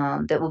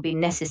that will be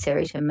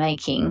necessary to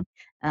making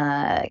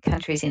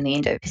countries in the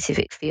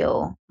Indo-Pacific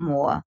feel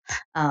more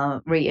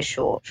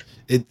reassured.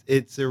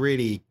 It's a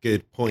really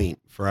good point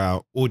for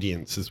our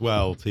audience as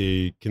well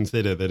to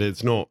consider that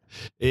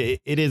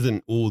it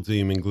isn't all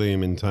doom and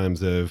gloom in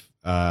terms of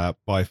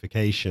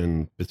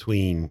bifurcation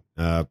between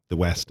the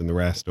West and the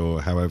rest,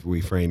 or however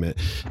we frame it,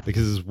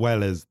 because as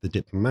well as the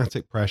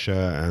diplomatic pressure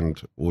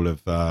and all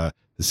of the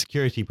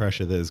security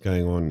pressure that is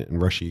going on in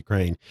Russia,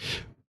 Ukraine,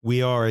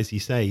 we are, as you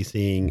say,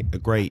 seeing a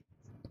great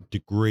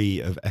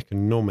degree of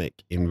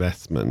economic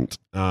investment,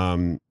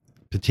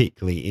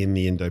 particularly in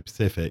the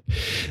Indo-Pacific.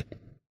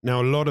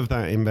 Now, a lot of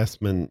that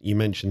investment, you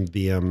mentioned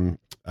the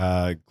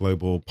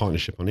Global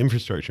Partnership on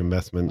Infrastructure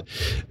Investment,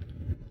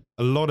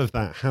 a lot of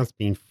that has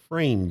been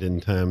framed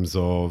in terms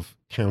of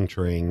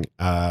countering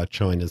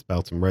China's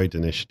Belt and Road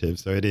Initiative.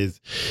 So it is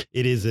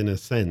in a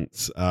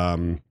sense.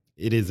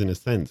 It is, in a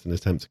sense, an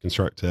attempt to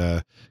construct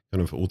a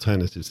kind of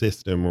alternative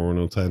system or an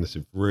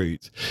alternative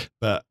route,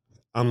 but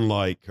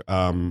unlike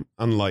the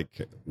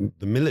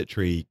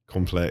military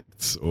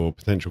conflicts or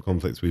potential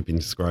conflicts we've been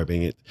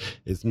describing,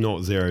 it's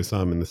not zero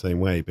sum in the same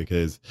way,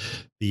 because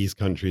these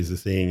countries are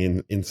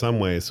seeing in some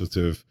way a sort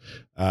of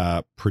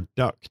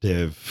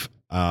productive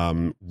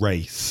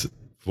race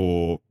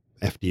for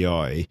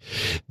FDI.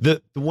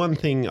 The one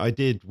thing I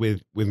did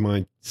with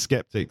my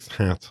skeptics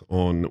hat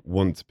on,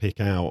 want to pick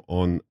out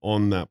on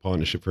that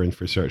partnership for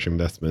infrastructure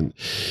investment,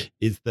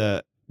 is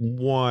that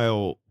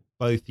while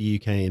both the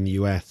UK and the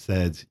US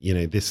said,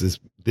 this is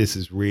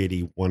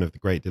really one of the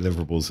great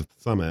deliverables of the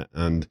summit,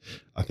 and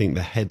I think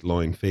the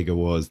headline figure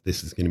was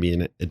this is going to be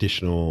an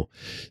additional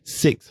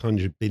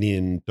 $600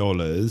 billion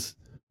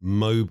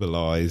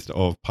mobilized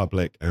of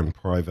public and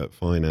private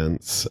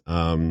finance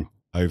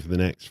over the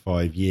next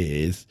 5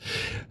 years.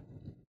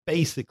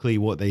 Basically,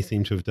 what they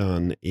seem to have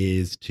done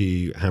is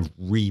to have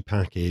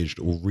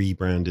repackaged or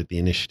rebranded the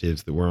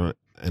initiatives that were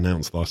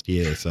announced last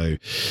year. So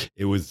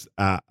it was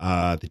at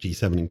the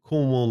G7 in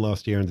Cornwall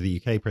last year under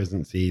the UK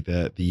presidency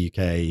that the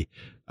UK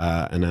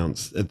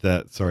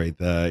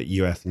the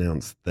US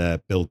announced their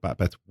Build Back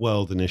Better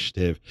World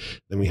initiative.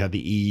 Then we had the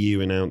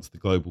EU announce the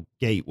Global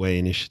Gateway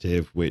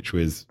initiative, which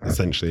was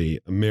essentially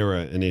a mirror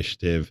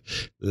initiative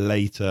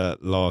later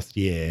last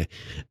year.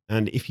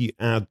 And if you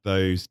add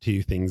those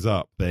two things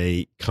up,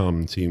 they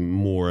come to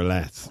more or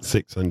less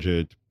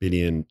 $600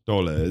 billion.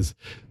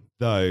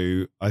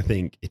 Though I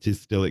think it is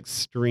still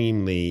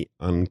extremely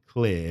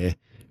unclear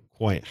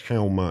quite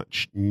how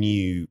much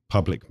new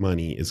public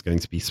money is going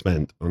to be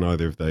spent on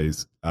either of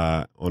those,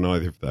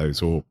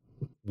 or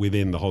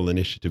within the whole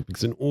initiative,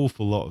 because an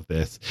awful lot of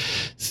this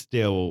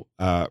still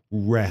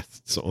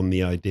rests on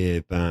the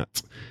idea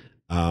that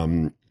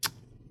the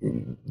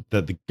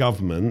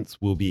governments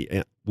will be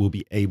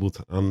able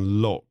to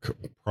unlock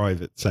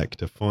private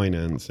sector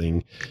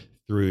financing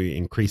through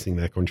increasing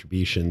their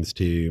contributions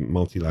to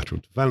multilateral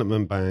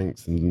development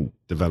banks and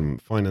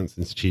development finance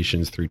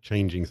institutions, through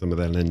changing some of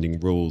their lending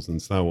rules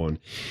and so on.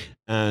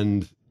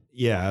 And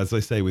yeah, as I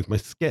say, with my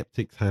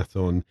skeptics hat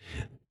on,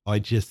 I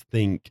just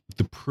think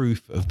the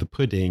proof of the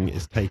pudding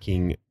is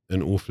taking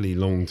an awfully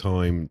long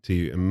time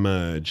to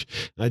emerge.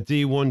 I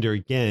do wonder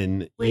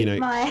again, With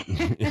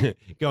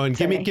go on,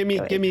 Sorry, give me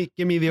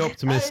the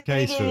optimist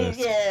case for this.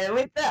 Yeah,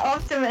 with the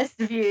optimist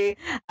view,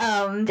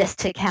 just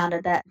to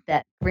counter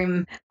that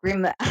grim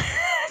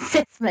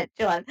assessment,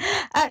 John.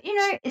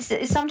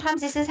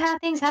 Sometimes this is how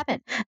things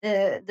happen.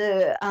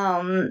 The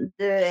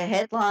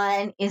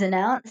headline is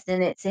announced,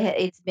 and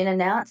it's been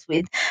announced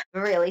with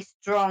really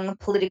strong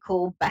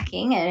political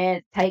backing, and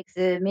it takes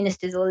the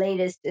ministers or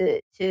leaders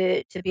to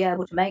be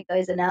able to make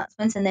those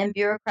announcements, and then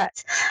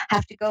bureaucrats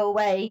have to go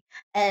away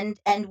and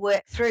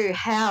work through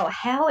how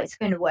it's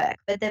going to work.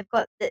 But they've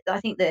got, I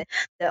think the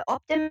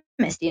optimist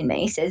in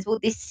me says, well,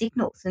 this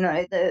signals,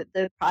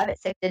 the private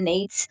sector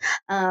needs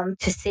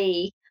to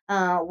see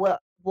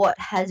what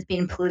has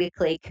been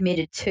politically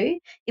committed to.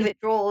 If it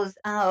draws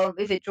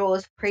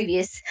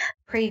previous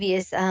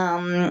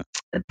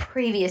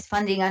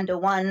funding under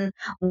one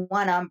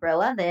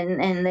umbrella,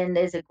 then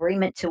there's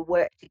agreement to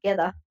work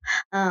together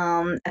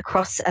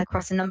across a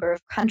number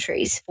of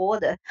countries for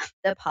the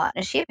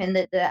partnership, and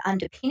that the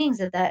underpinnings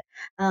of that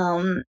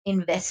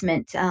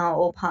investment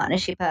or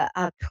partnership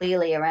are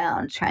clearly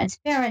around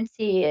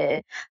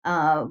transparency,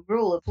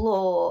 rule of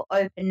law,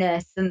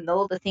 openness, and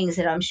all the things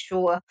that I'm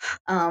sure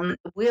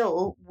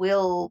will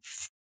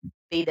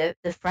be the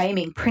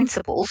framing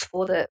principles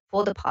for the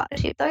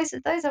partnership. Those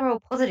are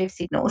all positive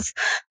signals,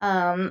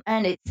 and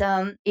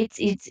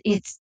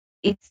it's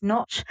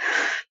not.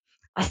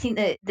 I think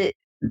that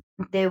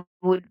there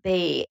would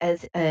be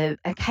a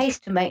case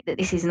to make that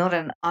this is not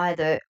an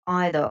either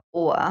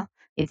or.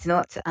 It's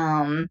not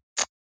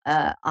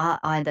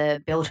either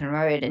Belt and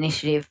Road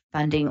Initiative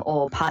funding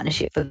or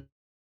partnership for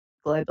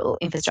global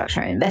infrastructure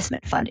and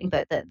investment funding,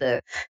 but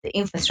the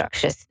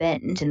infrastructure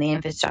spend and the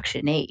infrastructure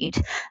need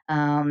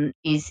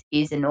is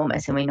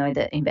enormous, and we know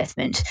that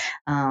investment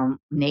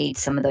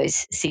needs some of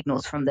those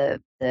signals from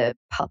the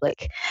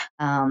public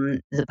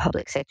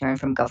sector and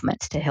from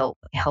governments to help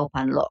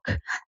unlock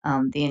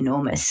the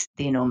enormous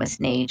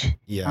need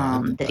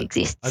that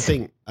exists.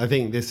 I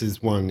think this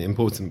is one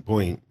important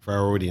point for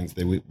our audience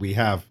that we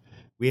have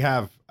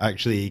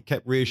actually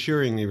kept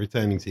reassuringly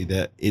returning to,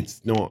 that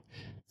it's not.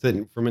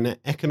 So from an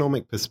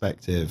economic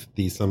perspective,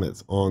 these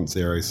summits aren't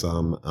zero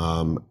sum,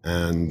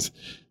 and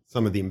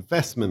some of the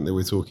investment that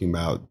we're talking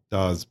about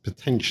does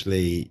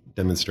potentially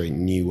demonstrate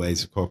new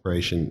ways of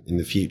cooperation in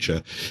the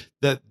future.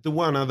 The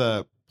one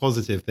other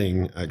positive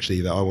thing,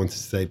 actually, that I wanted to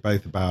say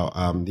both about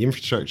the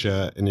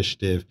infrastructure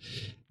initiative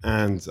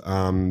and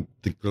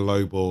the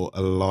Global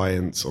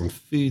Alliance on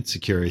Food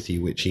Security,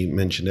 which you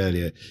mentioned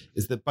earlier,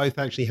 is that both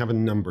actually have a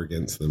number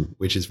against them,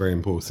 which is very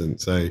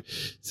important. So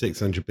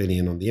 600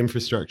 billion on the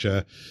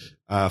infrastructure,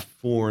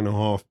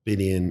 4.5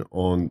 billion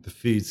on the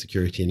Food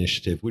Security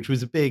Initiative, which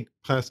was a big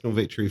personal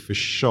victory for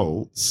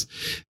Scholz.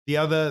 The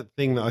other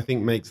thing that I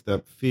think makes the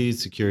Food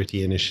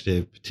Security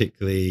Initiative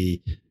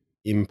particularly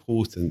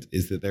important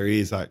is that there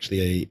is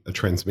actually a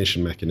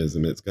transmission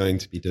mechanism. It's going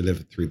to be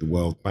delivered through the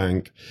World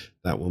Bank.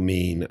 That will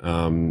mean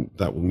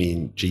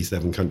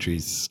G7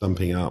 countries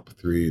stumping up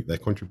through their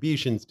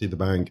contributions to the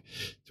bank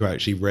to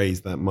actually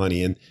raise that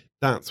money. And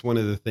that's one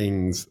of the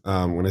things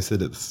when I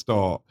said at the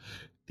start,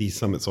 these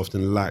summits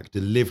often lack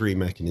delivery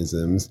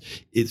mechanisms.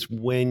 It's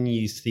when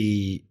you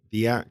see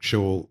the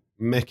actual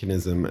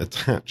mechanism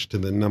attached to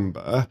the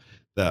number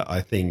that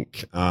I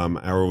think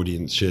our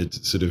audience should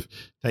sort of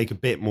take a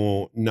bit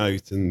more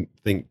note and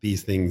think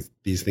these things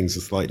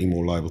are slightly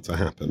more liable to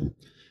happen.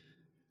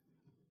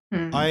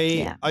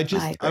 I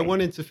agree.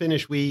 wanted to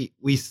finish. We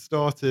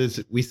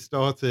started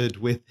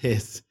with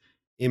this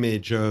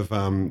image of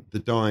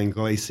the dying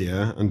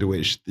glacier under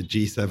which the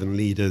G7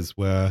 leaders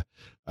were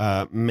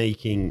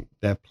making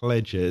their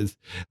pledges.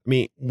 I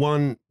mean,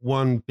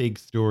 one big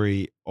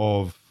story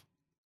of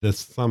the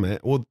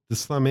summit, or the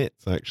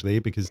summits actually,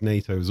 because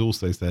NATO has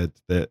also said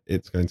that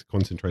it's going to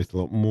concentrate a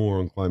lot more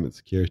on climate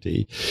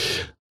security.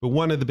 But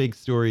one of the big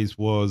stories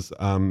was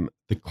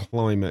the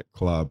climate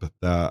club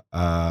that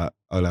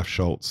Olaf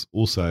Scholz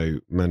also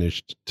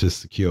managed to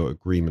secure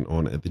agreement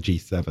on at the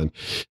G7.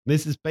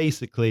 This is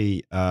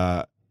basically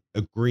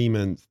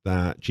agreement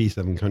that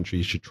G7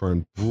 countries should try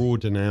and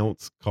broaden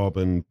out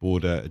carbon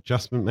border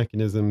adjustment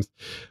mechanisms,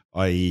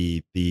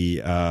 i.e.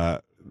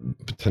 the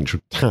potential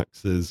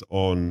taxes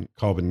on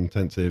carbon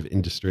intensive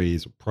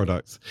industries or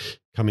products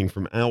coming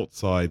from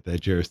outside their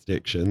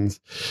jurisdictions,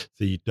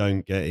 so you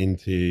don't get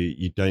into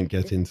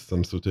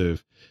some sort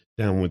of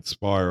downward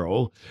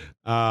spiral.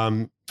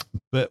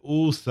 But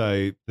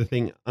also the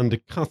thing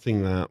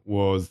undercutting that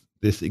was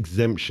this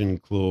exemption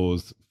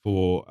clause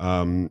for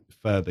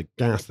further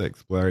gas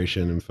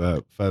exploration and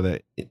for further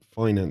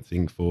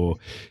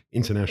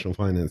international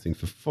financing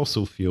for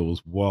fossil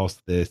fuels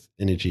whilst this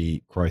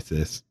energy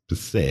crisis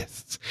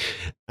persists.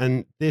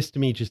 And this to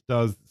me just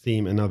does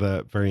seem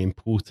another very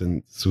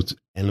important sort of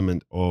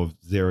element of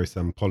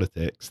zero-sum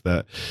politics,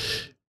 that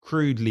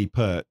crudely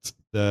put,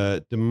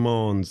 the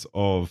demands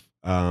of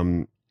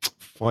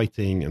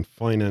fighting and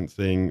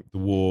financing the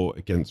war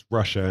against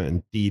Russia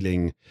and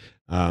dealing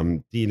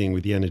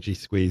with the energy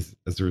squeeze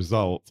as a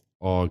result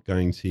are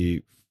going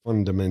to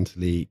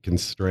fundamentally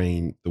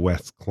constrain the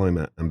West's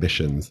climate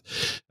ambitions.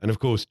 And of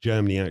course,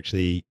 Germany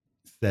actually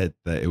said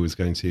that it was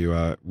going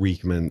to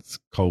recommence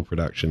coal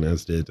production,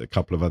 as did a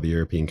couple of other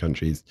European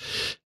countries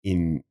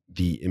in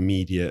the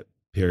immediate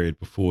period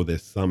before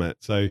this summit.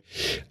 So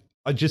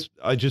I just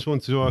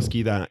wanted to ask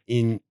you that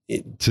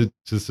to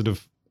sort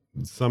of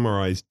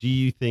summarize, do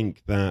you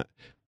think that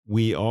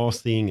we are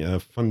seeing a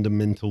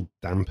fundamental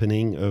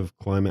dampening of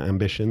climate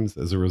ambitions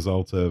as a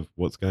result of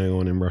what's going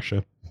on in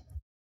Russia?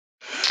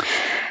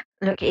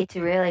 Look, it's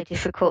really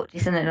difficult,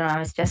 isn't it? And I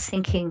was just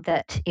thinking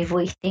that if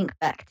we think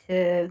back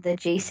to the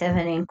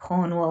G7 in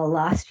Cornwall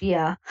last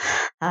year,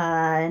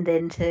 and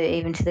then to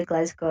the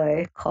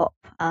Glasgow COP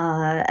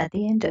at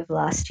the end of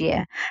last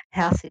year,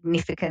 how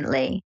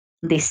significantly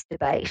this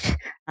debate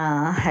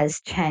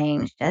has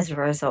changed as a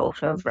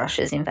result of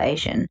Russia's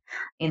invasion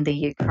in the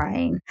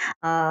Ukraine.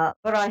 But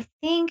I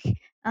think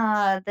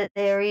that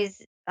there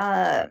is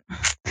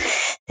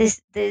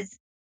there's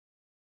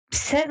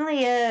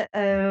certainly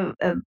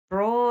a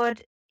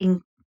broad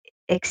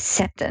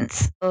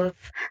acceptance of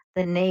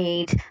the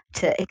need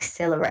to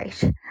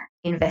accelerate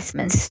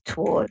investments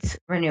towards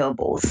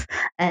renewables,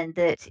 and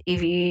that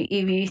if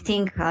you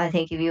think, I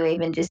think if you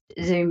even just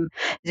zoom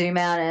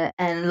out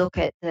and look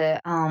at the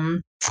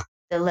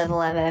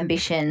level of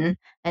ambition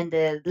and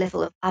the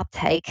level of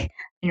uptake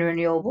in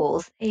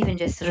renewables, even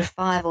just sort of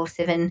 5 or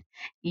 7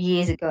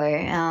 years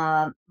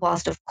ago.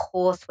 Whilst of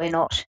course we're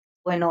not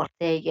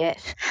there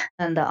yet,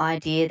 and the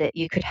idea that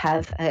you could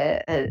have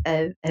an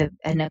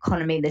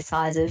economy the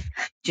size of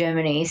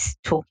Germany's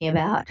talking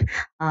about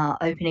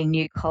opening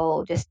new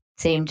coal just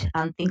seemed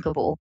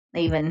unthinkable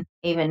even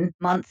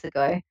months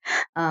ago,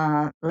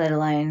 let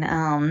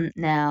alone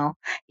now.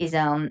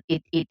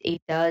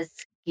 It does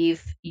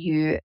give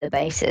you the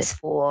basis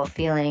for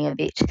feeling a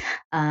bit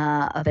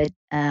of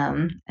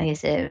I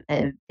guess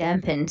a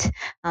dampened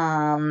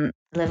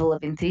level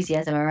of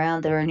enthusiasm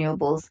around the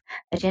renewables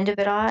agenda.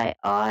 But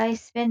I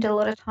spend a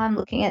lot of time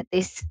looking at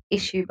this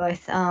issue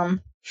both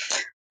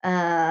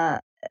uh,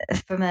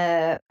 from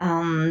a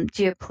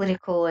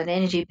geopolitical and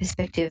energy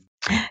perspective.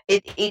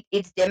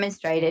 It's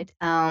demonstrated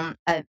a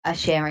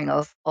sharing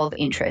of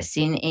interests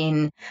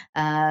in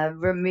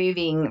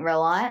removing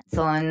reliance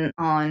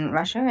on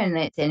Russia and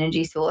its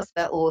energy source,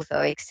 but also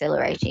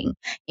accelerating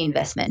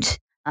investment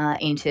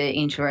into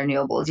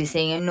renewables. You're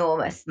seeing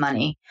enormous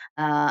money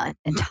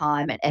and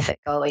time and effort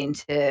go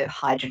into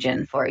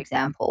hydrogen, for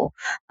example.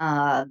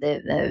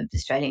 The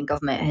Australian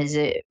government has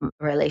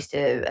released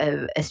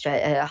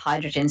a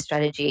hydrogen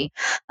strategy.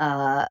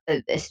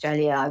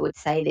 Australia, I would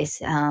say this,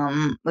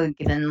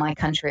 given my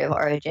country of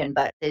origin,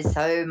 but there's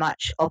so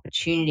much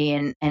opportunity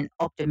and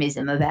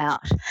optimism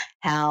about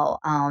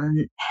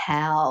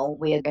how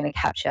we are going to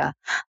capture,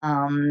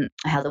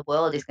 how the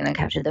world is going to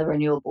capture the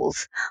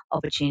renewables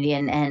opportunity,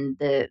 and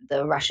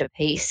the Russia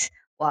piece,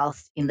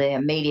 whilst in the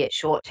immediate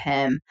short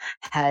term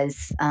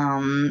has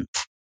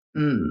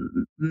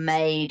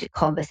made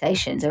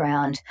conversations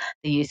around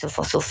the use of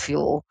fossil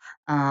fuel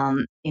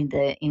in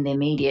the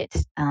immediate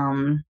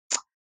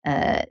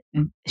uh,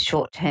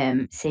 short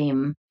term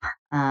seem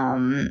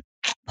um,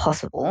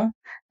 possible.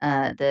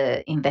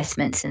 The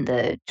investments and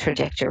the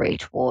trajectory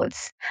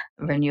towards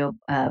renewables,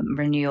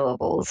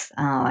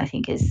 I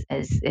think,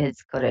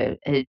 has got a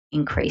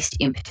increased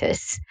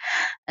impetus.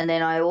 And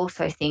then I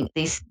also think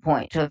this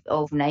point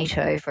of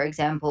NATO, for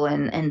example,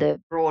 and the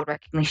broad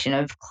recognition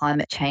of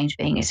climate change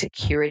being a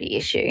security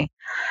issue,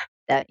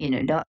 that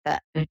not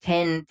that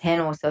 10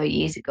 or so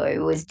years ago it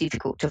was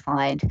difficult to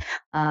find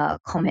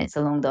comments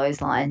along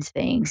those lines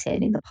being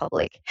said in the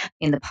public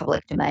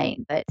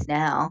domain, but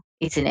now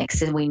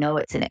we know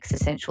it's an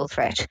existential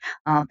threat,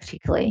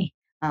 particularly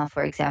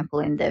for example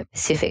in the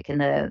Pacific and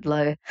the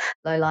low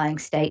lying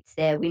states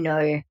there. We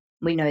know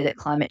that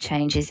climate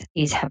change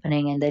is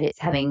happening, and that it's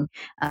having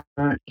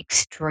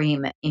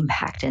extreme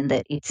impact, and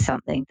that it's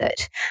something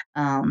that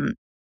um,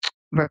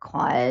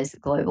 requires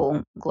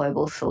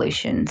global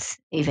solutions,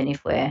 even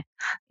if we're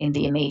in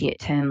the immediate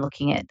term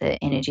looking at the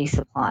energy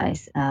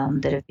supplies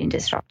that have been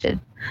disrupted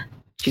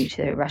due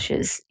to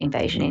Russia's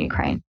invasion in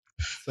Ukraine.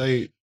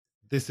 So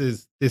this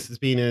has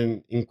been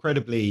an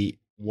incredibly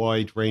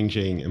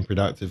wide-ranging and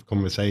productive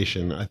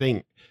conversation. I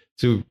think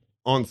to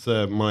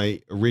answer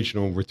my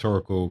original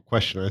rhetorical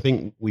question, I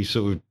think we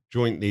sort of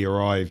jointly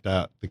arrived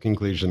at the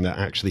conclusion that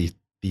actually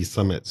these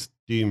summits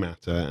do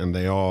matter, and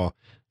they are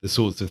the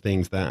sorts of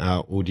things that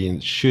our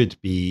audience should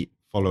be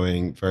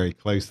following very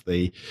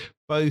closely,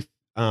 both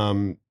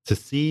to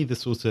see the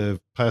sort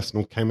of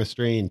personal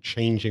chemistry and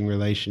changing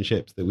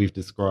relationships that we've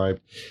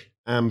described,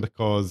 and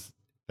because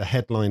the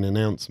headline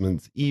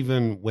announcements,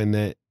 even when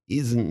there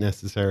isn't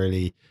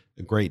necessarily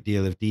a great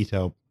deal of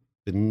detail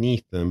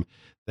beneath them,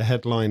 the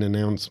headline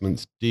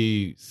announcements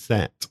do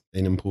set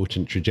an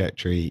important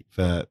trajectory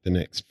for the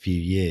next few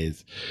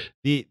years.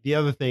 The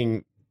other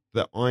thing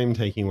that I'm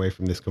taking away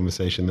from this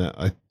conversation that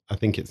I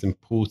think it's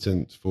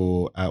important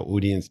for our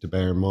audience to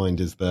bear in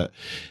mind is that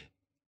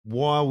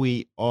while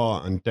we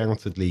are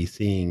undoubtedly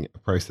seeing a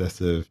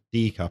process of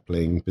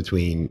decoupling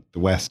between the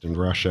West and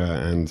Russia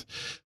and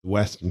the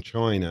West and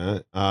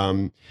China,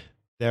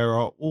 there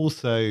are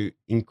also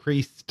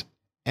increased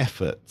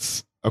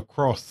efforts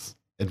across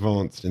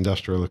advanced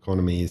industrial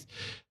economies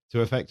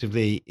to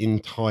effectively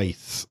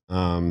entice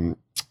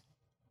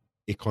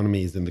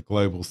economies in the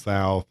global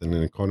south and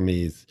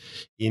economies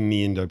in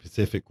the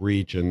Indo-Pacific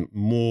region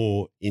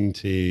more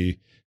into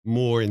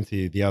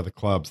the other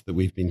clubs that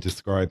we've been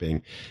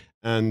describing.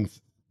 And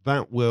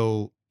that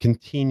will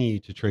continue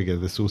to trigger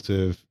the sort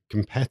of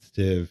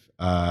competitive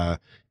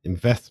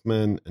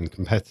investment and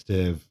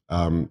competitive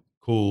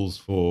calls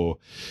for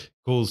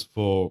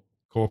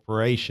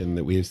cooperation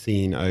that we have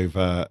seen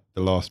over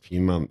the last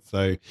few months.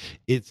 So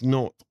it's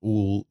not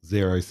all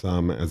zero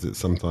sum as it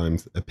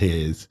sometimes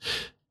appears.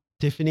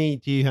 Tiffany,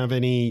 do you have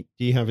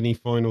any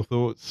final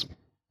thoughts?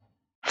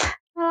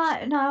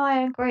 No,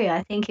 I agree.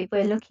 I think if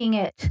we're looking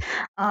at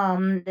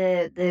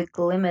the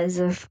glimmers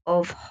of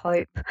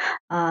hope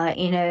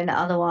in an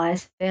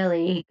otherwise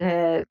fairly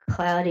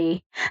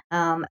cloudy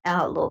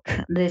outlook,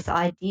 this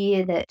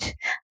idea that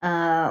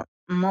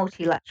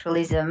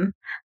multilateralism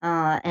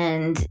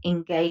and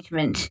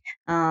engagement,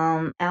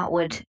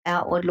 outward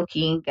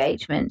looking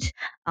engagement,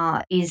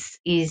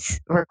 is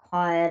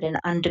required and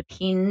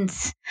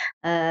underpins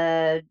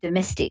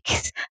domestic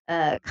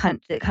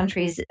the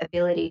country's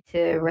ability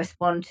to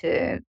respond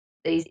to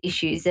these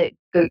issues that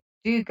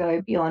do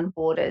go beyond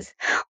borders.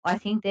 I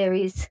think there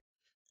is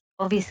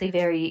obviously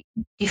very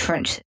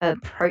different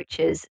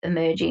approaches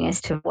emerging as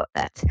to what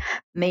that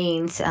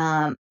means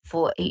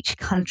for each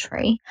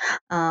country,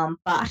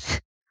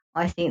 but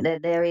I think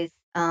that there is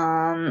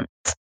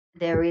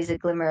a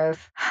glimmer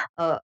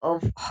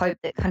of hope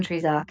that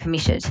countries are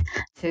committed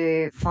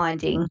to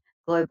finding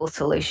global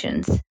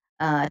solutions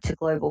to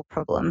global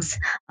problems.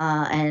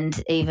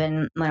 And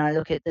even when I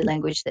look at the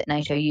language that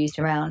NATO used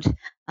around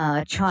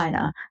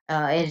China,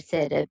 it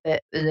said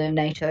but the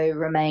NATO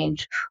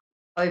remained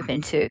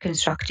open to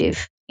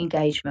constructive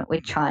engagement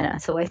with China.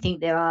 So I think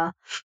there are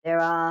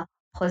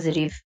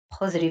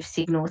positive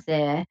signals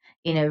there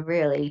in a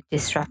really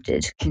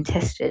disrupted,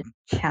 contested,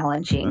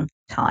 challenging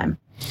time.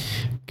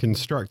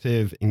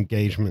 Constructive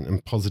engagement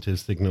and positive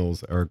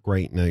signals are a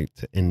great note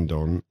to end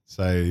on.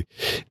 So,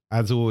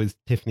 as always,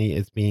 Tiffany,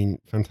 it's been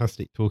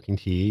fantastic talking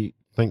to you.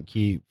 Thank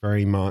you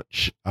very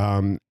much.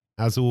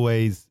 As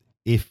always,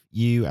 If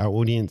you, our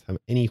audience, have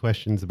any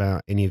questions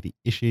about any of the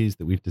issues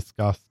that we've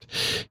discussed,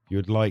 if you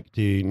would like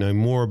to know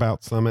more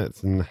about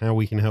summits and how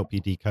we can help you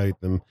decode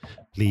them,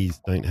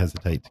 please don't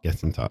hesitate to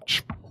get in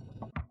touch.